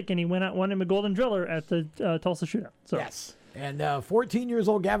the break, and he went out and won him a golden driller at the Tulsa Shootout. So. Yes. And 14 years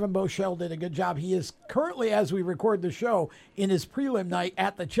old Gavin Bouchel did a good job. He is currently, as we record the show, in his prelim night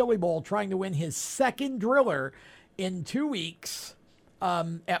at the Chili Bowl, trying to win his second driller in 2 weeks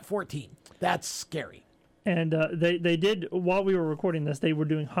at 14. That's scary. And they did, while we were recording this, they were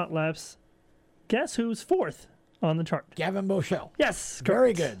doing hot laps. Guess who's fourth on the chart? Gavin Bouchel. Yes, correct.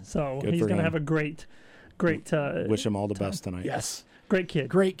 Very good. So he's going to have a great. Wish him all the best tonight. Yes. Great kid.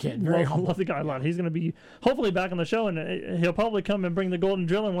 Great kid. Very humble. Love the guy a lot. He's going to be hopefully back on the show, and he'll probably come and bring the golden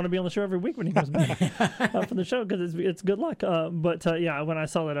drill and want to be on the show every week when he comes back for the show because it's good luck. But yeah, when I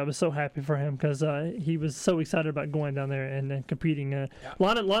saw that, I was so happy for him because he was so excited about going down there and competing. A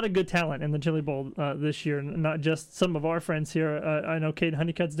lot of good talent in the Chili Bowl this year, not just some of our friends here. I know Cade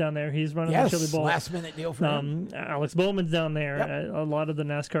Honeycutt's down there. He's running the Chili Bowl. Last minute deal for him. Alex Bowman's down there. Yep. A lot of the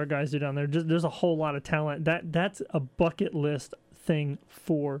NASCAR guys are down there. There's a whole lot of talent. That's a bucket list thing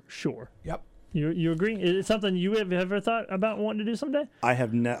for sure. Yep. You agree? Is it something you have ever thought about wanting to do someday? I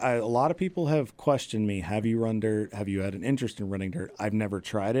have. A lot of people have questioned me. Have you run dirt? Have you had an interest in running dirt? I've never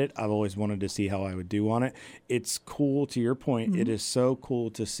tried it. I've always wanted to see how I would do on it. It's cool. To your point, It is so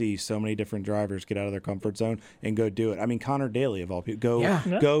cool to see so many different drivers get out of their comfort zone and go do it. I mean, Connor Daly of all people,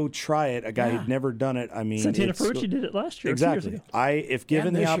 go try it. A guy who'd never done it. I mean, Santina Ferrucci did it last year. Exactly. If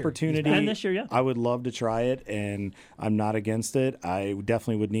given the opportunity, and this year, I would love to try it, and I'm not against it. I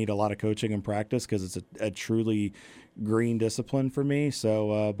definitely would need a lot of coaching and practice because it's a truly green discipline for me.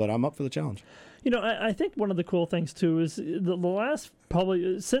 So, but I'm up for the challenge. You know, I think one of the cool things too is the last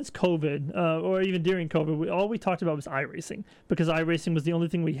probably since COVID, or even during COVID, all we talked about was iRacing, because iRacing was the only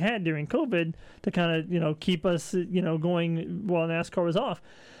thing we had during COVID to kind of, keep us, going while NASCAR was off.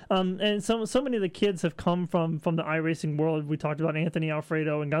 And so many of the kids have come from the iRacing world. We talked about Anthony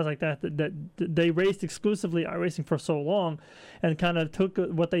Alfredo and guys like that they raced exclusively iRacing for so long, and kind of took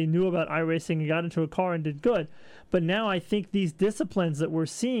what they knew about iRacing and got into a car and did good. But now I think these disciplines that we're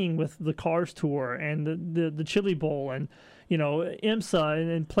seeing with the Cars Tour and the Chili Bowl and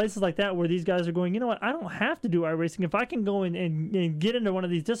IMSA and places like that, where these guys are going, I don't have to do iRacing. If I can go and get into one of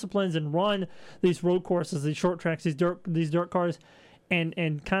these disciplines and run these road courses, these short tracks, these dirt cars,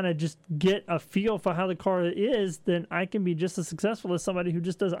 and kind of just get a feel for how the car is, then I can be just as successful as somebody who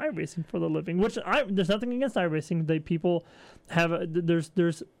just does iRacing for the living. Which there's nothing against iRacing. People have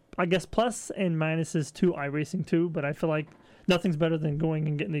there's I guess plus and minuses to iRacing too, but I feel like nothing's better than going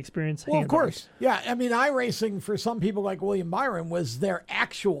and getting the experience. Well, of course. Yeah, I mean, iRacing for some people like William Byron was their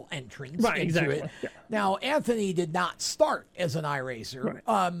actual entrance into it. Yeah. Now, Anthony did not start as an iRacer,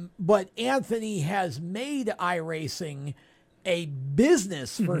 but Anthony has made iRacing a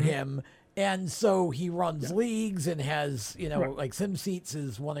business for him, and so he runs leagues and has, like SimSeats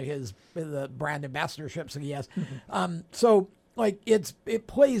is one of the brand ambassadorships that he has. So, like, it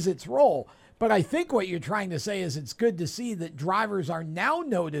plays its role. But I think what you're trying to say is it's good to see that drivers are now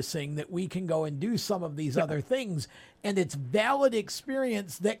noticing that we can go and do some of these other things, and it's valid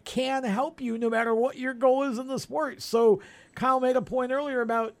experience that can help you no matter what your goal is in the sport. So Kyle made a point earlier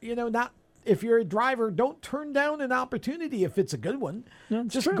about, not if you're a driver, don't turn down an opportunity if it's a good one.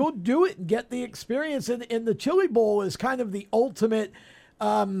 Just go do it and get the experience. And the Chili Bowl is kind of the ultimate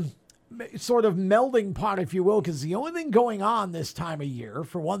sort of melding pot, if you will, because the only thing going on this time of year,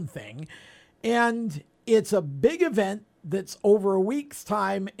 for one thing. And it's a big event that's over a week's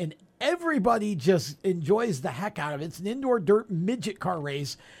time, and everybody just enjoys the heck out of it. It's an indoor dirt midget car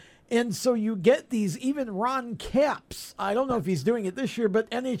race. And so you get these, even Ron Capps, I don't know if he's doing it this year, but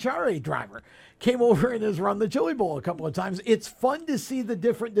NHRA driver, came over and has run the Chili Bowl a couple of times. It's fun to see the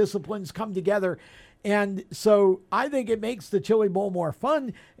different disciplines come together. And so I think it makes the Chili Bowl more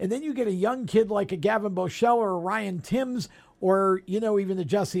fun. And then you get a young kid like a Gavin Boschel or a Ryan Timms or, even a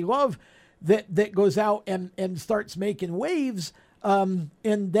Jesse Love that goes out and starts making waves, and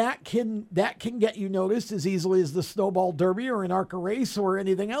that can get you noticed as easily as the Snowball Derby or an ARCA race or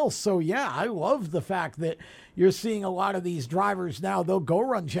anything else. So yeah, I love the fact that you're seeing a lot of these drivers now. They'll go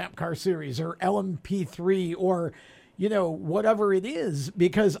run Champ Car Series or LMP3 or whatever it is,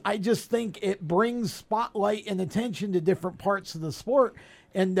 because I just think it brings spotlight and attention to different parts of the sport,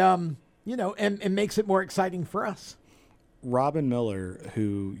 and and makes it more exciting for us. Robin Miller,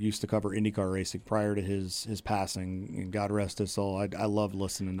 who used to cover IndyCar racing prior to his passing, and God rest his soul, I loved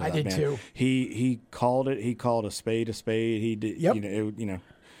listening to that man. I did too. He called it. He called a spade a spade. He did. Yep.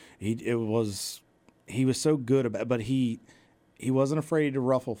 He was so good about, but he wasn't afraid to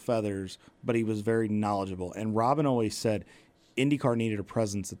ruffle feathers, but he was very knowledgeable. And Robin always said IndyCar needed a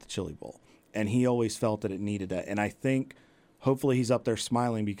presence at the Chili Bowl, and he always felt that it needed that. And I think, hopefully he's up there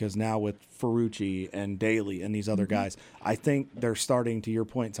smiling, because now with Ferrucci and Daly and these other guys, I think they're starting, to your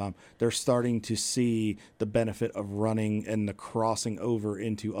point, Tom, they're starting to see the benefit of running and the crossing over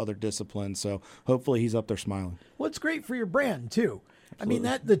into other disciplines. So hopefully he's up there smiling. Well, it's great for your brand, too. Absolutely.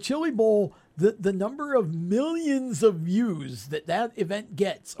 I mean, the Chili Bowl, the number of millions of views that event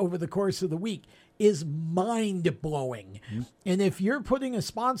gets over the course of the week is mind-blowing. And if you're putting a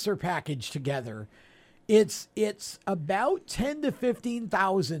sponsor package together, it's about 10 to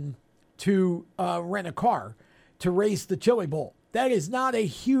 15,000 to rent a car to race the Chili Bowl. That is not a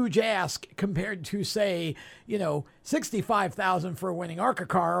huge ask compared to, say, 65,000 for a winning ARCA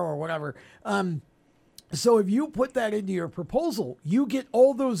car or whatever. So if you put that into your proposal, you get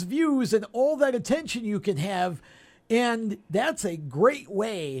all those views and all that attention you can have, and that's a great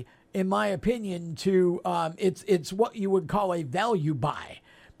way, in my opinion, to it's what you would call a value buy,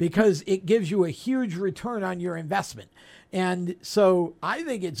 because it gives you a huge return on your investment. And so I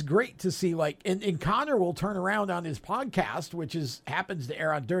think it's great to see, and Connor will turn around on his podcast, which happens to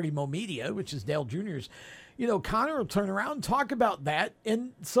air on Dirty Mo Media, which is Dale Jr.'s. Connor will turn around and talk about that.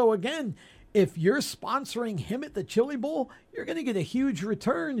 And so again, if you're sponsoring him at the Chili Bowl, you're going to get a huge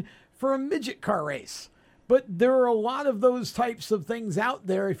return for a midget car race. But there are a lot of those types of things out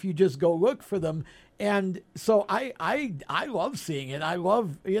there if you just go look for them. And so I love seeing it. I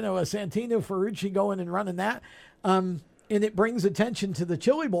love, a Santino Ferrucci going and running that. And it brings attention to the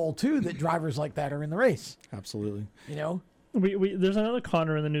Chili Bowl, too, that drivers like that are in the race. Absolutely. There's another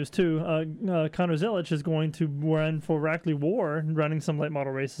Connor in the news too. Connor Zelich is going to run for Rackley War, running some late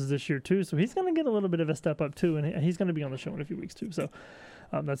model races this year too. So he's going to get a little bit of a step up too, and he's going to be on the show in a few weeks too. So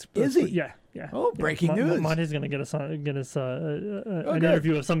that's is he? Yeah. Oh, breaking news! Monty's going to get us an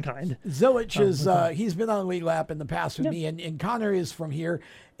interview of some kind. Zelich is he's been on Lead Lap in the past with me, and Connor is from here,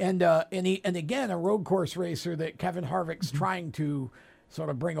 and again a road course racer that Kevin Harvick's trying to sort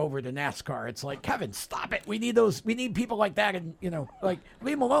of bring over to NASCAR. It's like, Kevin, stop it. We need people like that, and like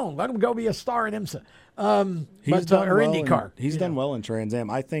leave him alone. Let him go be a star in IMSA. He's done well IndyCar. He's done well in Trans Am.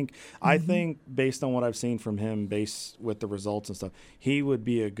 I think based on what I've seen from him, based with the results and stuff, he would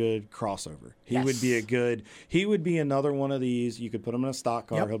be a good crossover. He would be another one of these. You could put him in a stock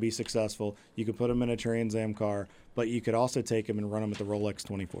car, he'll be successful. You could put him in a Trans Am car, but you could also take him and run him at the Rolex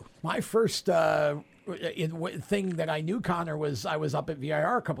 24. My first thing that I knew Connor was I was up at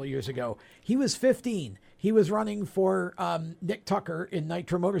VIR a couple of years ago. He was 15. He was running for Nick Tucker in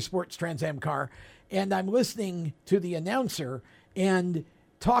Nitro Motorsports Trans Am car, and I'm listening to the announcer and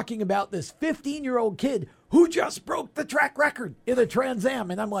talking about this 15-year-old kid who just broke the track record in a Trans Am,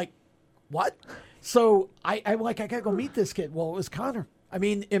 and I'm like, what? So I'm like, I gotta go meet this kid. Well, it was Connor. I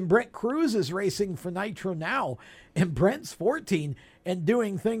mean, and Brent Cruz is racing for Nitro now, and Brent's 14 and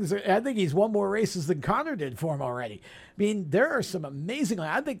doing things. I think he's won more races than Connor did for him already. I mean, there are some amazing.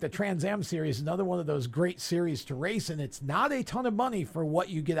 I think the Trans Am series is another one of those great series to race, and it's not a ton of money for what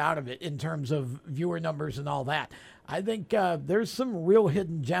you get out of it in terms of viewer numbers and all that. I think there's some real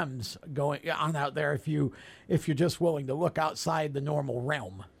hidden gems going on out there if you're just willing to look outside the normal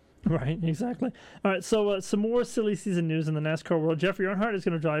realm. Right, exactly. All right, so some more silly season news in the NASCAR world. Jeffrey Earnhardt is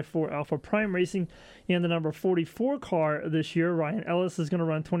going to drive for Alpha Prime Racing in the number 44 car this year. Ryan Ellis is going to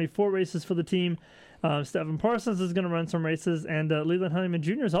run 24 races for the team. Stephen Parsons is going to run some races, and Leland Honeyman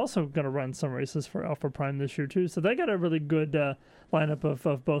Jr. is also going to run some races for Alpha Prime this year, too. So they got a really good lineup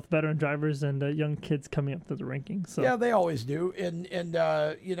of both veteran drivers and young kids coming up to the rankings. So. Yeah, they always do. And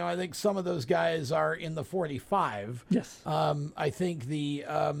I think some of those guys are in the 45. Yes. I think the...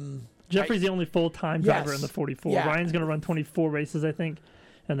 Jeffrey's the only full-time driver in the 44. Yeah. Ryan's going to run 24 races, I think,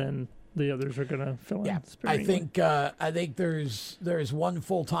 and then the others are going to fill in. I think there's one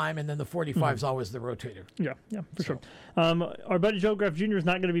full-time, and then the 45 is always the rotator. Yeah, for sure. Our buddy Joe Graff Jr. is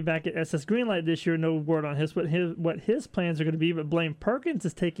not going to be back at SS Greenlight this year. No word on what his plans are going to be, but Blaine Perkins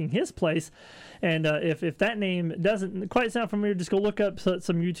is taking his place. And if that name doesn't quite sound familiar, just go look up some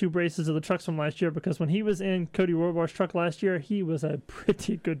YouTube races of the trucks from last year, because when he was in Cody Rohrbar's truck last year, he was a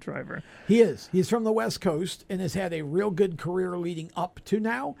pretty good driver. He is. He's from the West Coast and has had a real good career leading up to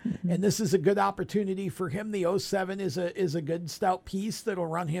now. And this is a good opportunity for him. The 07 is a good stout piece that'll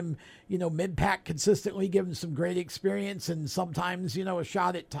run him, mid-pack consistently, give him some great experience and sometimes, a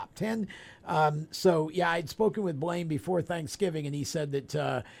shot at top 10. I'd spoken with Blaine before Thanksgiving, and he said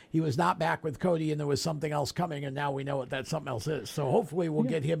that he was not back with Cody and there was something else coming, and now we know what that something else is. So hopefully we'll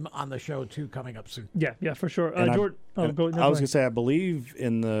get him on the show too coming up soon. Yeah, for sure. Jordan, I was going to say, I believe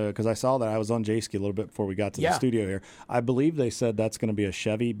because I saw that I was on J-Ski a little bit before we got to the studio here. I believe they said that's going to be a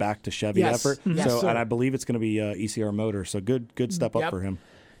Chevy back to Chevy effort. Yes, and I believe it's going to be ECR motor. So good step up for him.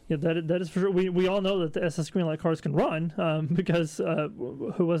 Yeah, that is for sure. We all know that the SS Greenlight cars can run because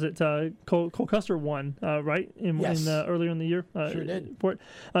who was it? Cole Custer won, right? Earlier in the year. Sure did.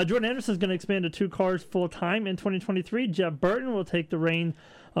 Jordan Anderson is going to expand to 2 cars full time in 2023. Jeff Burton will take the reign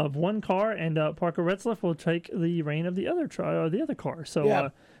of 1 car, and Parker Retzlaff will take the reign of the other car.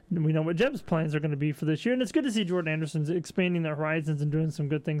 So we know what Jeb's plans are going to be for this year, and it's good to see Jordan Anderson's expanding their horizons and doing some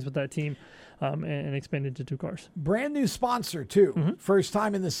good things with that team, and expanding to 2 cars. Brand new sponsor too. First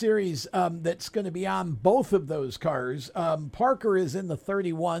time in the series that's going to be on both of those cars. Parker is in the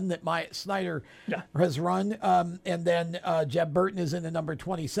 31 that Myatt Snyder has run, and then Jeb Burton is in the number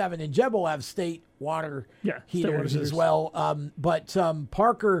 27, and Jeb will have state water heaters as well. But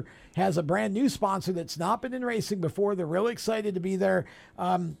Parker has a brand new sponsor that's not been in racing before. They're really excited to be there.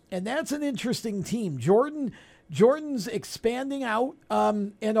 And that's an interesting team. Jordan's expanding out,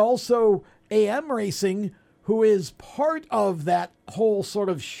 and also AM Racing, who is part of that whole sort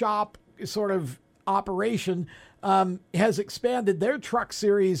of shop sort of operation, has expanded their truck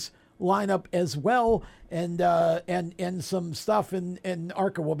series lineup as well, and some stuff, and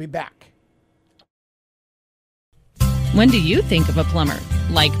ARCA will be back. When do you think of a plumber?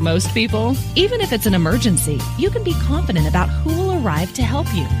 Like most people, even if it's an emergency, you can be confident about who will arrive to help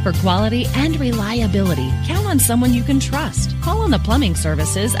you. For quality and reliability, count on someone you can trust. Call on the plumbing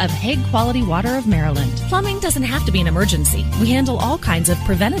services of Hague Quality Water of Maryland. Plumbing doesn't have to be an emergency. We handle all kinds of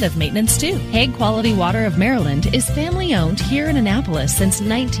preventative maintenance too. Hague Quality Water of Maryland is family owned here in Annapolis since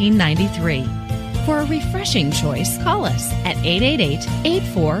 1993. For a refreshing choice, call us at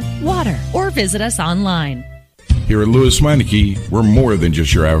 888-84-WATER or visit us online. Here at Lewis Meineke, we're more than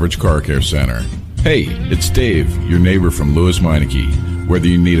just your average car care center. Hey, it's Dave, your neighbor from Lewis Meineke. Whether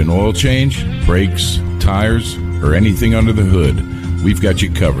you need an oil change, brakes, tires, or anything under the hood, we've got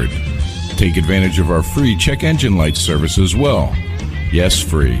you covered. Take advantage of our free check engine light service as well. Yes,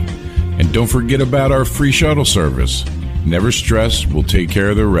 free. And don't forget about our free shuttle service. Never stress, we'll take care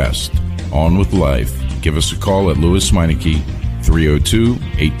of the rest. On with life. Give us a call at Lewis Meineke,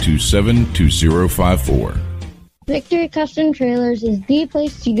 302-827-2054. Victory Custom Trailers is the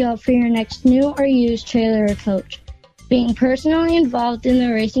place to go for your next new or used trailer or coach. Being personally involved in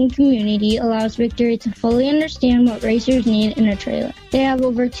the racing community allows Victory to fully understand what racers need in a trailer. They have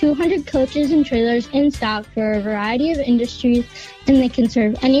over 200 coaches and trailers in stock for a variety of industries, and they can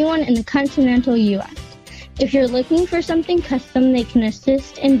serve anyone in the continental U.S. If you're looking for something custom, they can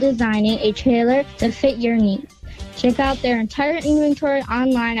assist in designing a trailer to fit your needs. Check out their entire inventory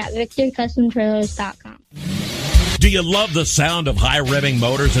online at victorycustomtrailers.com. Do you love the sound of high-revving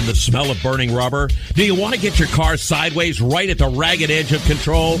motors and the smell of burning rubber? Do you want to get your car sideways right at the ragged edge of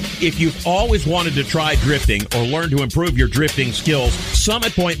control? If you've always wanted to try drifting or learn to improve your drifting skills,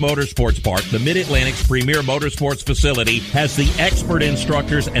 Summit Point Motorsports Park, the Mid-Atlantic's premier motorsports facility, has the expert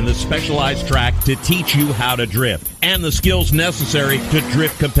instructors and the specialized track to teach you how to drift and the skills necessary to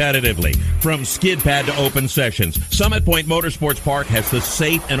drift competitively. From skid pad to open sessions, Summit Point Motorsports Park has the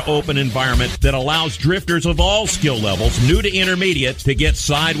safe and open environment that allows drifters of all skill levels, new to intermediate, to get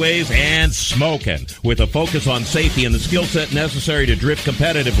sideways and smoking. With a focus on safety and the skill set necessary to drift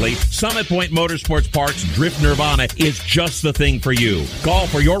competitively, Summit Point Motorsports Park's Drift Nirvana is just the thing for you. Call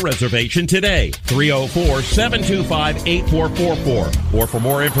for your reservation today, 304-725-8444. Or for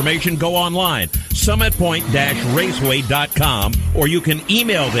more information, go online, summitpoint-raceway.com, or you can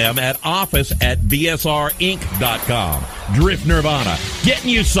email them at office@bsrinc.com. Drift Nirvana, getting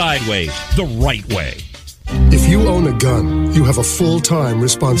you sideways the right way. If you own a gun, you have a full-time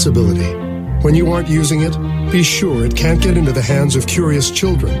responsibility. When you aren't using it, be sure it can't get into the hands of curious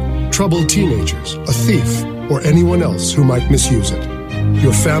children, troubled teenagers, a thief, or anyone else who might misuse it.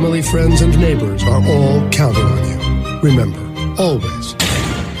 Your family, friends, and neighbors are all counting on you. Remember, always,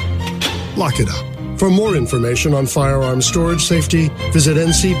 lock it up. For more information on firearm storage safety, visit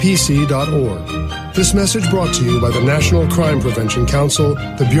ncpc.org. This message brought to you by the National Crime Prevention Council,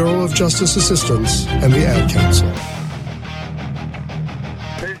 the Bureau of Justice Assistance, and the Ad Council.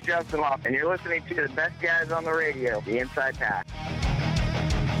 This is Justin Locke, and you're listening to the best guys on the radio, the Inside Pass.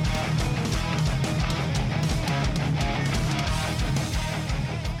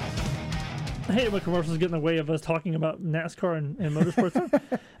 I hate it when commercials get in the way of us talking about NASCAR and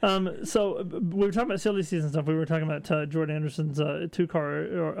motorsports. So we were talking about silly season stuff. We were talking about Jordan Anderson's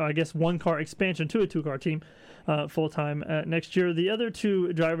one-car expansion to a two-car team full-time next year. The other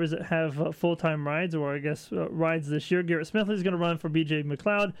two drivers that have full-time rides, rides this year, Garrett Smithley is going to run for B.J.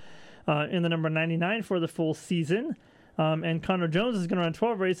 McLeod in the number 99 for the full season. And Connor Jones is going to run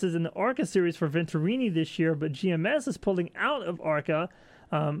 12 races in the ARCA series for Venturini this year, but GMS is pulling out of ARCA.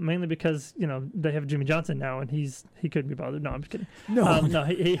 Mainly because they have Jimmy Johnson now, and he couldn't be bothered. No, I'm just kidding.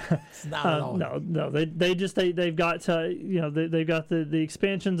 It's not at all. No. They've got they've got the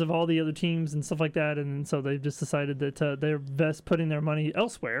expansions of all the other teams and stuff like that, and so they've just decided that they're best putting their money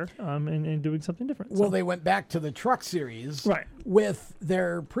elsewhere and doing something different. Well, they went back to the truck series, right, with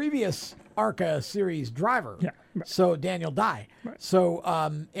their previous ARCA series driver. Yeah. Right. So Daniel Dye. Right. So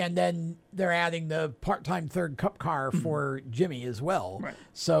and then they're adding the part-time third Cup car for Jimmy as well. Right.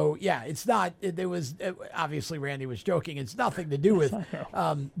 So yeah, it's not. There was obviously Randy was joking. It's nothing to do with.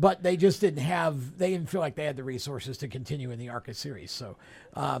 But they just didn't have. They didn't feel like they had the resources to continue in the ARCA series. So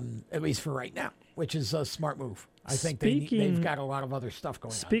at least for right now, which is a smart move. I think they've got a lot of other stuff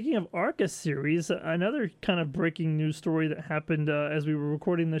going on. Speaking of ARCA series, another kind of breaking news story that happened as we were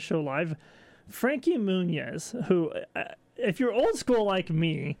recording this show live. Frankie Muniz, who, if you're old school like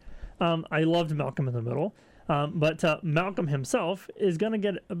me, I loved Malcolm in the Middle, but Malcolm himself is going to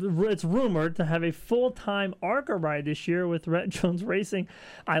get, it's rumored, to have a full-time ARCA ride this year with Rhett Jones Racing.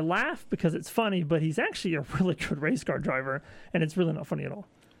 I laugh because it's funny, but he's actually a really good race car driver, and it's really not funny at all.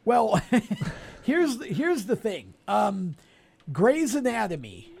 Well, here's the thing. Grey's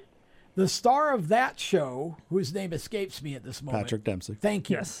Anatomy, the star of that show, whose name escapes me at this moment. Patrick Dempsey. Thank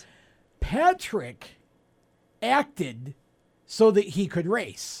you. Yes. Patrick acted so that he could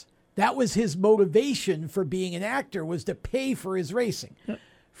race. That was his motivation for being an actor, was to pay for his racing. Yep.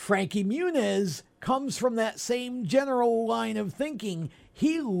 Frankie Muniz comes from that same general line of thinking.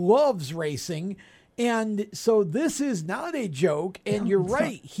 He loves racing. And so this is not a joke. And you're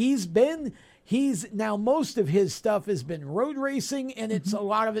right. He's been most of his stuff has been road racing, and it's a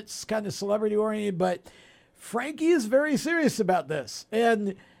lot of it's kind of celebrity oriented, but Frankie is very serious about this.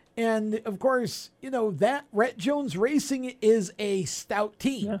 And of course, that Rhett Jones Racing is a stout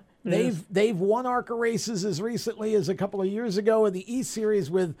team. Yeah, they've won ARCA races as recently as a couple of years ago in the E Series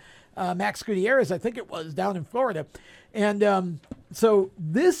with Max Gutierrez, I think it was, down in Florida. And so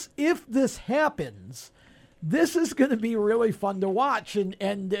if this happens, this is going to be really fun to watch.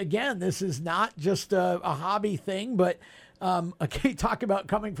 And again, this is not just a hobby thing, but okay, talk about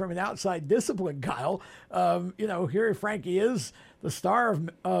coming from an outside discipline, Kyle. Here Frankie is, the star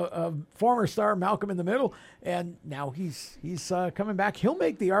of former star Malcolm in the Middle, and now he's coming back. He'll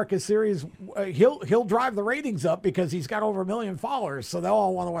make the ARCA series. He'll drive the ratings up because he's got over 1 million followers, so they'll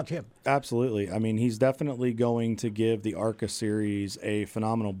all want to watch him. Absolutely. I mean, he's definitely going to give the ARCA series a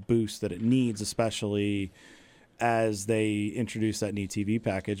phenomenal boost that it needs, especially as they introduce that new TV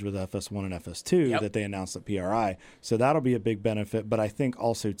package with FS1 and FS2 that they announced at PRI. So that'll be a big benefit. But I think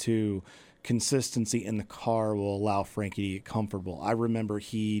also, too, consistency in the car will allow Frankie to get comfortable. I remember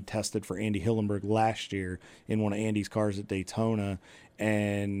he tested for Andy Hillenberg last year in one of Andy's cars at Daytona,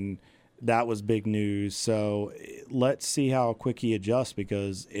 and that was big news. So let's see how quick he adjusts,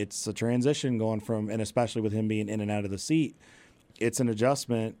 because it's a transition going from, and especially with him being in and out of the seat, it's an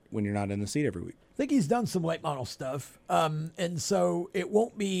adjustment when you're not in the seat every week. I think he's done some late model stuff, and so it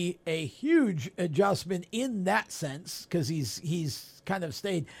won't be a huge adjustment in that sense, because he's kind of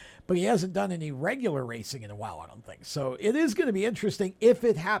stayed, but he hasn't done any regular racing in a while, I don't think. So it is going to be interesting if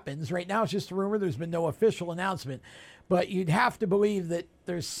it happens. Right now it's just a rumor. There's been no official announcement, but you'd have to believe that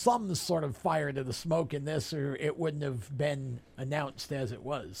there's some sort of fire to the smoke in this, or it wouldn't have been announced as it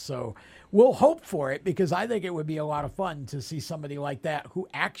was. So we'll hope for it, because I think it would be a lot of fun to see somebody like that who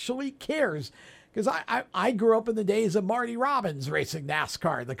actually cares. Because I grew up in the days of Marty Robbins racing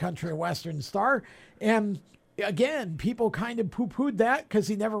NASCAR, the country and western star. And again, people kind of poo-pooed that because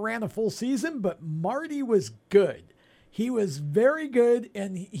he never ran a full season, but Marty was good. He was very good,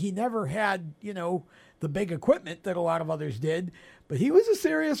 and he never had, the big equipment that a lot of others did, but he was a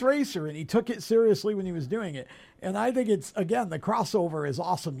serious racer, and he took it seriously when he was doing it. And I think it's, again, the crossover is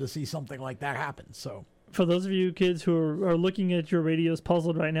awesome to see something like that happen. So for those of you kids who are looking at your radios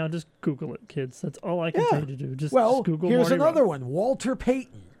puzzled right now, just Google it, kids. That's all I can tell you to do. Just Google here's Marty another Robbins. one, Walter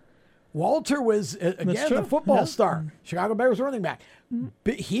Payton. Walter was, again, the football star, Chicago Bears running back.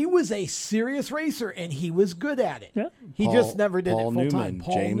 But he was a serious racer, and he was good at it. Yeah. He just never did it full time.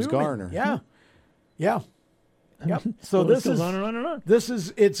 Paul James Newman. Garner. Yeah. Yep. So this is on and on and on.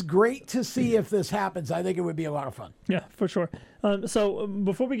 It's great to see if this happens. I think it would be a lot of fun. Yeah, for sure. So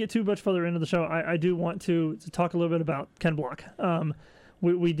before we get too much further into the show, I do want to talk a little bit about Ken Block.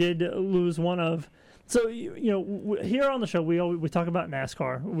 We did lose one of. So here on the show we talk about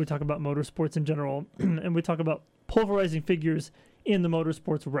NASCAR, we talk about motorsports in general, and we talk about pulverizing figures in the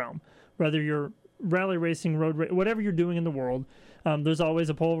motorsports realm. Whether you're rally racing, whatever you're doing in the world, there's always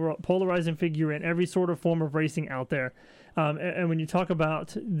a polarizing figure in every sort of form of racing out there. And when you talk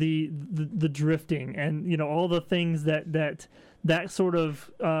about the drifting and all the things that sort of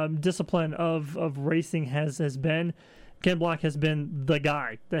discipline of racing has been, Ken Block has been the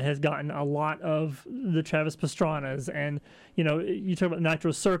guy that has gotten a lot of the Travis Pastranas, and you talk about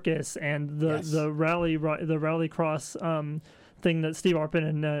Nitro Circus and the rally cross thing that Steve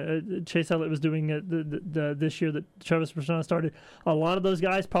Arpin and Chase Elliott was doing this year that Travis Pastrana started. A lot of those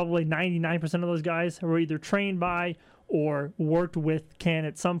guys, probably 99% of those guys, were either trained by or worked with Ken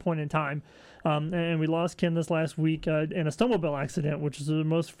at some point in time. And we lost Ken this last week in a snowmobile accident, which is the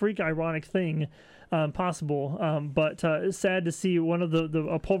most freak ironic thing possible. But it's sad to see one of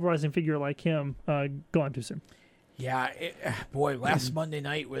a pulverizing figure like him gone too soon. Yeah, last Monday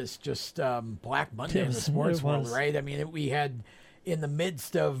night was just Black Monday in the sports world, right? I mean, we had in the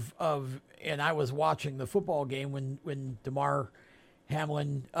midst of, and I was watching the football game when DeMar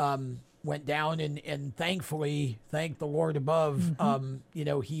Hamlin went down, and thankfully, thank the Lord above,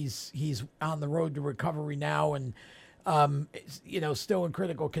 he's on the road to recovery now, and still in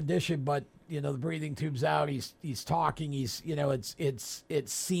critical condition, but the breathing tube's out. He's talking. It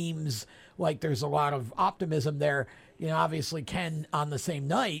seems like there's a lot of optimism there. Obviously Ken on the same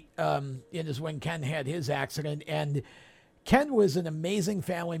night is when Ken had his accident, and Ken was an amazing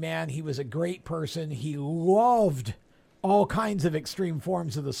family man. He was a great person. He loved all kinds of extreme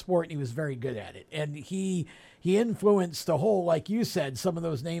forms of the sport, and he was very good at it. And he influenced the whole, like you said, some of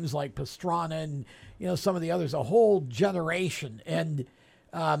those names like Pastrana and some of the others, a whole generation. And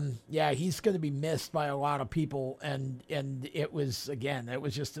Yeah, he's going to be missed by a lot of people, and it was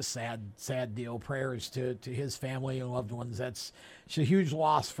just a sad deal. Prayers to his family and loved ones. It's a huge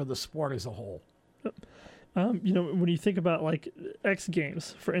loss for the sport as a whole. When you think about like X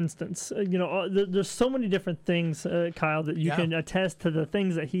Games, for instance, there's so many different things, Kyle, that you can attest to the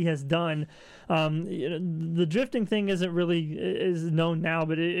things that he has done. The drifting thing isn't really is known now,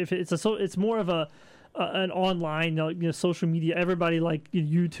 but if it's more of an online, social media. Everybody like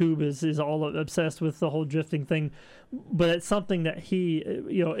YouTube is all obsessed with the whole drifting thing, but it's something that he,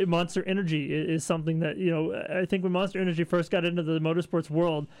 Monster Energy is something that I think when Monster Energy first got into the motorsports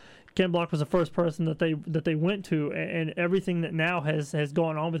world, Ken Block was the first person that they went to, and everything that now has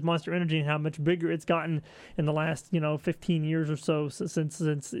gone on with Monster Energy and how much bigger it's gotten in the last 15 years or so since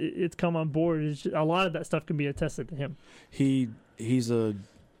it's come on board. A lot of that stuff can be attested to him. He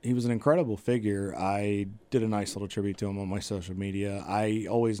was an incredible figure. I did a nice little tribute to him on my social media. I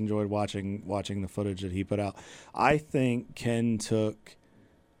always enjoyed watching the footage that he put out. I think Ken took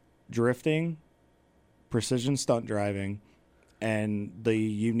drifting, precision stunt driving, and the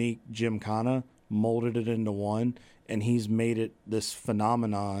unique gymkhana, molded it into one, and he's made it this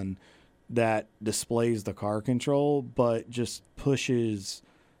phenomenon that displays the car control, but just pushes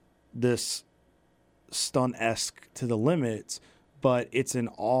this stunt-esque to the limits. But it's in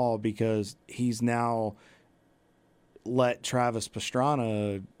awe because he's now let Travis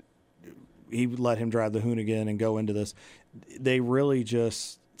Pastrana, he let him drive the Hoonigan and go into this. They really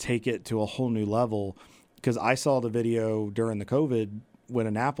just take it to a whole new level, because I saw the video during the COVID when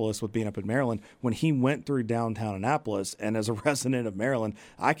Annapolis, with being up in Maryland, when he went through downtown Annapolis, and as a resident of Maryland,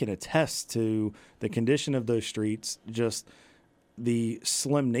 I can attest to the condition of those streets, just the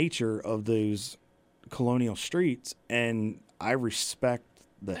slim nature of those colonial streets, and I respect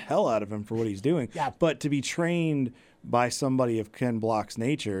the hell out of him for what he's doing. Yeah. But to be trained by somebody of Ken Block's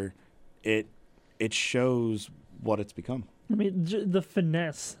nature, it shows what it's become. I mean, the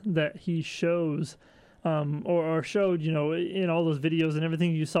finesse that he shows, or showed, in all those videos and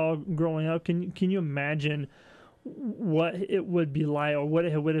everything you saw growing up. Can you imagine what it would be like, or what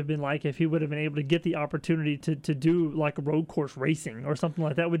it would have been like if he would have been able to get the opportunity to do like a road course racing or something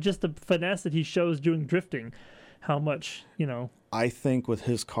like that, with just the finesse that he shows doing drifting? How much, I think with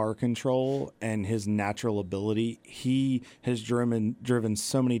his car control and his natural ability, he has driven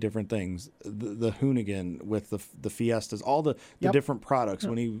so many different things. The Hoonigan with the Fiestas, all the different products.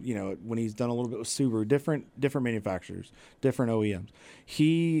 When when he's done a little bit with Subaru, different manufacturers, different OEMs,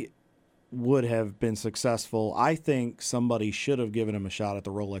 he would have been successful. I think somebody should have given him a shot at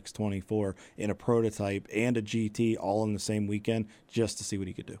the Rolex 24 in a prototype and a GT all in the same weekend, just to see what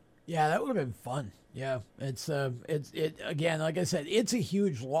he could do. Yeah, that would have been fun. Yeah, it's again, like I said, it's a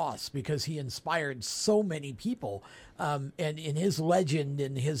huge loss because he inspired so many people, and in his legend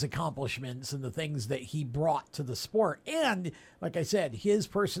and his accomplishments and the things that he brought to the sport, and like I said, his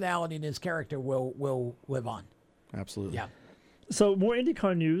personality and his character will live on. Absolutely. Yeah. So more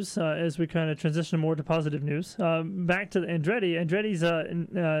IndyCar news as we kind of transition more to positive news. Back to Andretti. Andretti's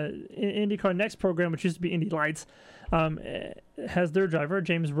IndyCar Next program, which used to be Indy Lights, has their driver,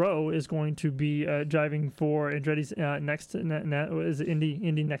 James Rowe, is going to be driving for Andretti's next is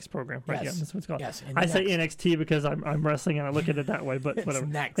Indy Next program, right? Yes. Yeah, that's what it's called. Yes, I say NXT because I'm wrestling and I look at it that way, but whatever.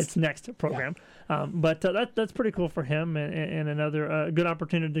 It's Next program. Yeah. But that's pretty cool for him, and another good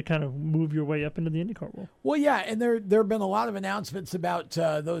opportunity to kind of move your way up into the IndyCar world. Well, yeah, and there have been a lot of announcements about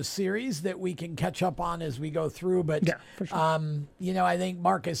those series that we can catch up on as we go through. But yeah, for sure. I think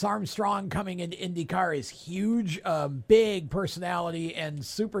Marcus Armstrong coming into IndyCar is huge. Big personality and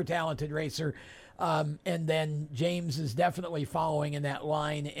super talented racer. And then James is definitely following in that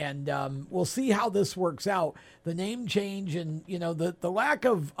line. And we'll see how this works out. The name change and, the lack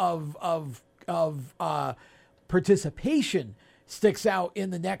of participation sticks out in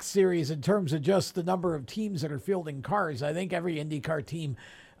the next series in terms of just the number of teams that are fielding cars. I think every IndyCar team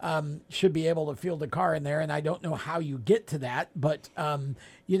should be able to field a car in there, and I don't know how you get to that, but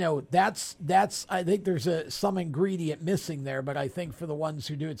that's I think there's some ingredient missing there, but I think for the ones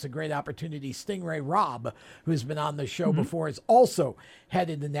who do, it's a great opportunity. Stingray Robb, who's been on the show before, is also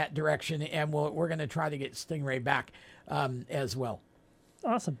headed in that direction, and we're going to try to get Stingray back as well.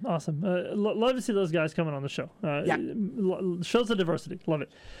 Awesome. Love to see those guys coming on the show. Shows the diversity. Love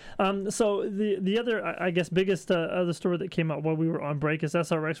it. So the other, I guess, biggest other story that came out while we were on break is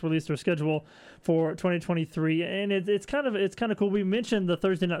SRX released their schedule for 2023, and it's kind of cool. We mentioned the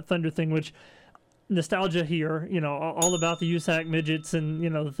Thursday Night Thunder thing, which nostalgia here. All about the USAC midgets and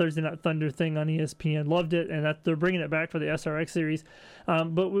the Thursday Night Thunder thing on ESPN. Loved it, and that they're bringing it back for the SRX series.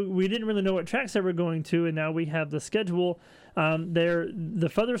 But we didn't really know what tracks they were going to, and now we have the schedule. The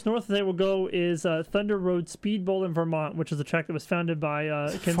furthest north they will go is Thunder Road Speed Bowl in Vermont, which is a track that was founded by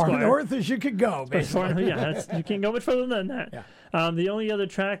Ken far Squire. north as you could go, basically. You can't go much further than that. Yeah. The only other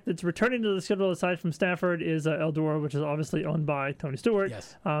track that's returning to the schedule aside from Stafford is Eldora, which is obviously owned by Tony Stewart.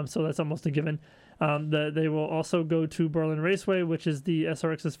 Yes. So that's almost a given. They will also go to Berlin Raceway, which is the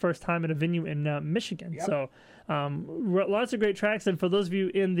SRX's first time at a venue in Michigan. Yep. So lots of great tracks. And for those of you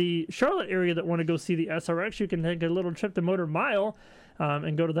in the Charlotte area that want to go see the SRX, you can take a little trip to Motor Mile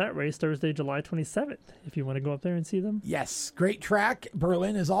and go to that race Thursday, July 27th, if you want to go up there and see them. Yes, great track.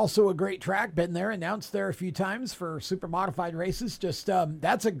 Berlin is also a great track. Been there, announced there a few times for super modified races. Just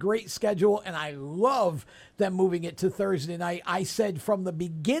that's a great schedule, and I love them moving it to Thursday night. I said from the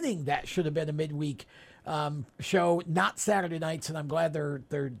beginning that should have been a midweek show, not Saturday nights, and I'm glad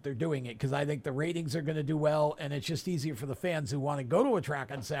they're doing it because I think the ratings are going to do well, and it's just easier for the fans who want to go to a track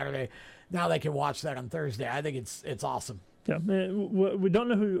on Saturday. Now they can watch that on Thursday. I think it's awesome. Yeah, we don't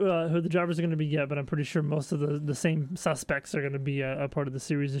know who the drivers are going to be yet, but I'm pretty sure most of the same suspects are going to be a part of the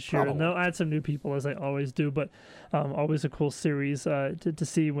series this year. Probably. And they'll add some new people, as they always do, but always a cool series to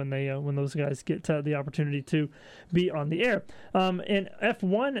see when those guys get the opportunity to be on the air. In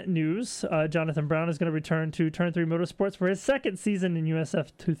F1 news, Jonathan Brown is going to return to Turn 3 Motorsports for his second season in USF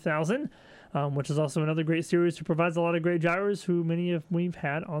 2000, which is also another great series who provides a lot of great drivers who many of we've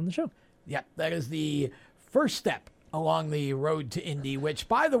had on the show. Yeah, that is the first step along the road to Indy, which,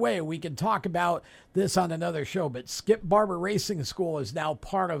 by the way, we can talk about this on another show, but Skip Barber Racing School is now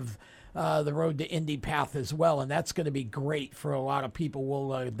part of the road to Indy path as well, and that's going to be great for a lot of people.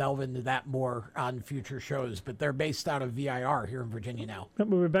 We'll delve into that more on future shows, but they're based out of VIR here in Virginia now.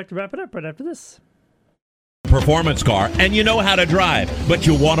 We'll be back to wrap it up right after this. Performance car, and you know how to drive, but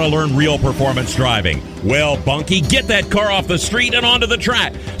you want to learn real performance driving. Well, Bunky, get that car off the street and onto the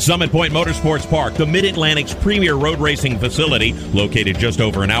track. Summit Point Motorsports Park, the Mid-Atlantic's premier road racing facility, located just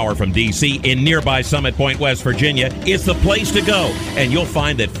over an hour from D.C. in nearby Summit Point, West Virginia, is the place to go. And you'll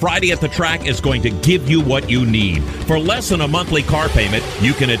find that Friday at the track is going to give you what you need. For less than a monthly car payment,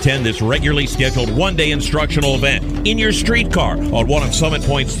 you can attend this regularly scheduled one-day instructional event in your street car on one of Summit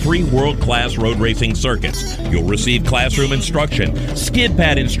Point's 3 world-class road racing circuits. You'll receive classroom instruction, skid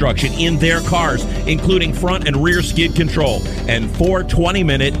pad instruction in their cars, including front and rear skid control, and 4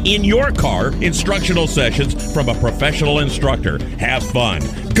 20-minute in-your-car instructional sessions from a professional instructor. Have fun,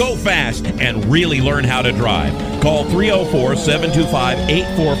 go fast, and really learn how to drive. Call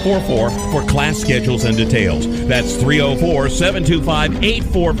 304-725-8444 for class schedules and details. That's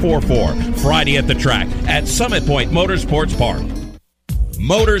 304-725-8444. Friday at the track at Summit Point Motorsports Park.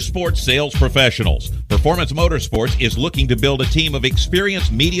 Motorsports sales professionals. Performance Motorsports is looking to build a team of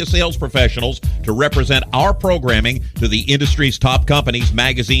experienced media sales professionals to represent our programming to the industry's top companies,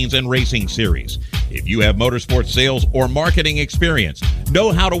 magazines, and racing series. If you have motorsports sales or marketing experience,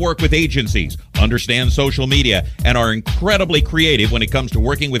 know how to work with agencies, understand social media, and are incredibly creative when it comes to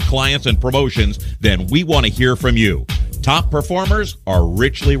working with clients and promotions, then we want to hear from you. Top performers are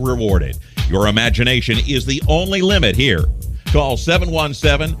richly rewarded. Your imagination is the only limit here. Call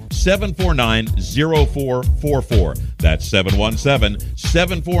 717-749-0444. That's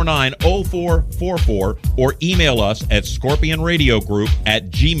 717-749-0444, or email us at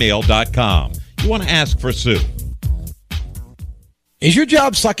scorpionradiogroup@gmail.com. You want to ask for Sue. Is your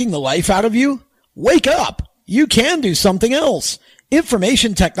job sucking the life out of you? Wake up. You can do something else.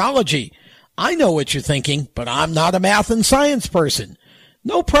 Information technology. I know what you're thinking, but I'm not a math and science person.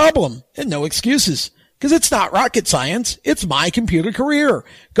 No problem, and no excuses. Because it's not rocket science, it's My Computer Career.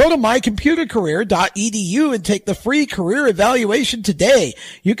 Go to mycomputercareer.edu and take the free career evaluation today.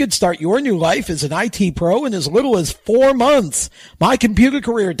 You can start your new life as an IT pro in as little as 4 months.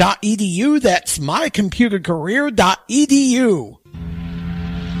 mycomputercareer.edu, that's mycomputercareer.edu.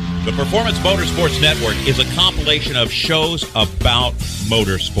 The Performance Motorsports Network is a compilation of shows about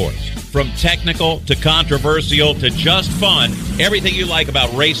motorsports. From technical to controversial to just fun, everything you like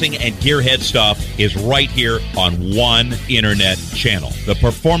about racing and gearhead stuff is right here on one internet channel. The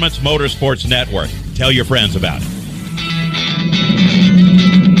Performance Motorsports Network. Tell your friends about it.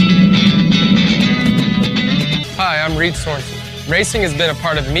 Hi, I'm Reed Sorensen. Racing has been a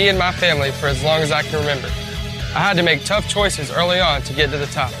part of me and my family for as long as I can remember. I had to make tough choices early on to get to the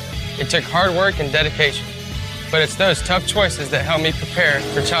top. It took hard work and dedication. But it's those tough choices that help me prepare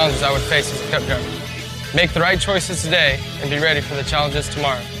for challenges I would face as a cup driver. Make the right choices today and be ready for the challenges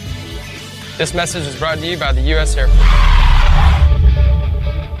tomorrow. This message is brought to you by the U.S. Air Force.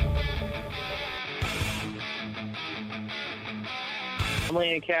 I'm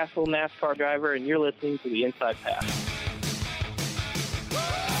Landon Castle, NASCAR driver, and you're listening to the Inside Pass.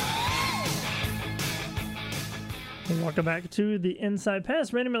 Welcome back to the Inside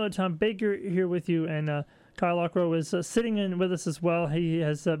Pass. Randy Miller, Tom Baker here with you, and Kyle Lockrow is sitting in with us as well. He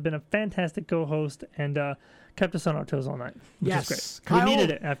has been a fantastic co-host and kept us on our toes all night, which is great. Kyle, we needed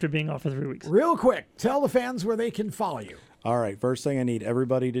it after being off for 3 weeks. Real quick, tell the fans where they can follow you. All right, first thing I need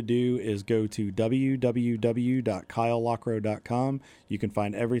everybody to do is go to www.kylelocrow.com. You can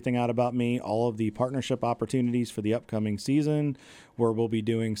find everything out about me, all of the partnership opportunities for the upcoming season, where we'll be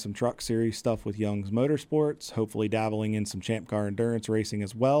doing some truck series stuff with Young's Motorsports, hopefully dabbling in some Champ Car endurance racing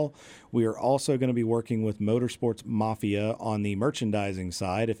as well. We are also going to be working with Motorsports Mafia on the merchandising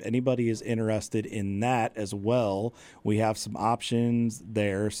side. If anybody is interested in that as well, we have some options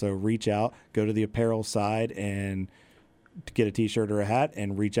there, so reach out, go to the apparel side and to get a t-shirt or a hat,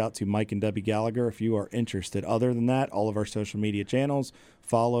 and reach out to Mike and Debbie Gallagher if you are interested. Other than that, all of our social media channels,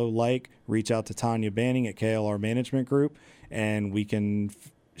 follow, like, reach out to Tanya Banning at KLR Management Group, and we can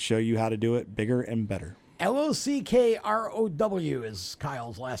show you how to do it bigger and better. Lockrow is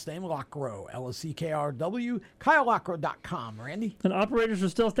Kyle's last name, Lockrow. Lockrow, KyleLockrow.com. Randy? And operators are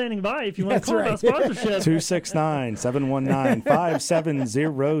still standing by if you want to call about sponsorship.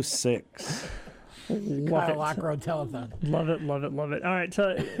 269-719-5706. Kyle Lockrow Telethon. Love it. All right,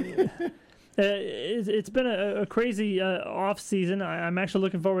 so it's been a crazy off season. I'm actually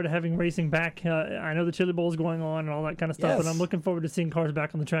looking forward to having racing back. I know the Chili Bowl is going on and all that kind of stuff, Yes. but I'm looking forward to seeing cars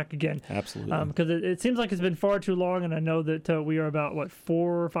back on the track again. Absolutely. Because it seems like it's been far too long, and I know that we are about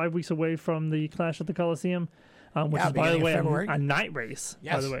 4 or 5 weeks away from the Clash at the Coliseum. Which is, by the way, a night race,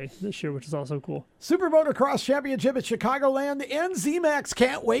 by the way, this year, which is also cool. Super Motocross Championship at Chicagoland and ZMAX.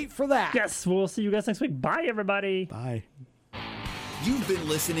 Can't wait for that. Yes, we'll see you guys next week. Bye, everybody. Bye. You've been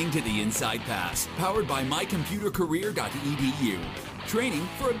listening to The Inside Pass, powered by mycomputercareer.edu. Training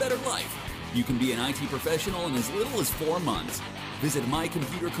for a better life. You can be an IT professional in as little as 4 months. Visit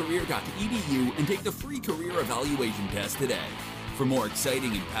mycomputercareer.edu and take the free career evaluation test today. For more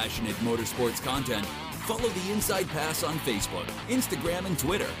exciting and passionate motorsports content, follow The Inside Pass on Facebook, Instagram, and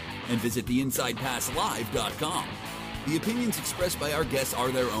Twitter, and visit theinsidepasslive.com. The opinions expressed by our guests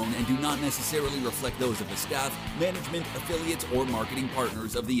are their own and do not necessarily reflect those of the staff, management, affiliates, or marketing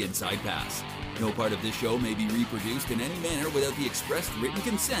partners of The Inside Pass. No part of this show may be reproduced in any manner without the expressed written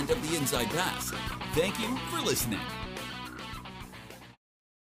consent of The Inside Pass. Thank you for listening.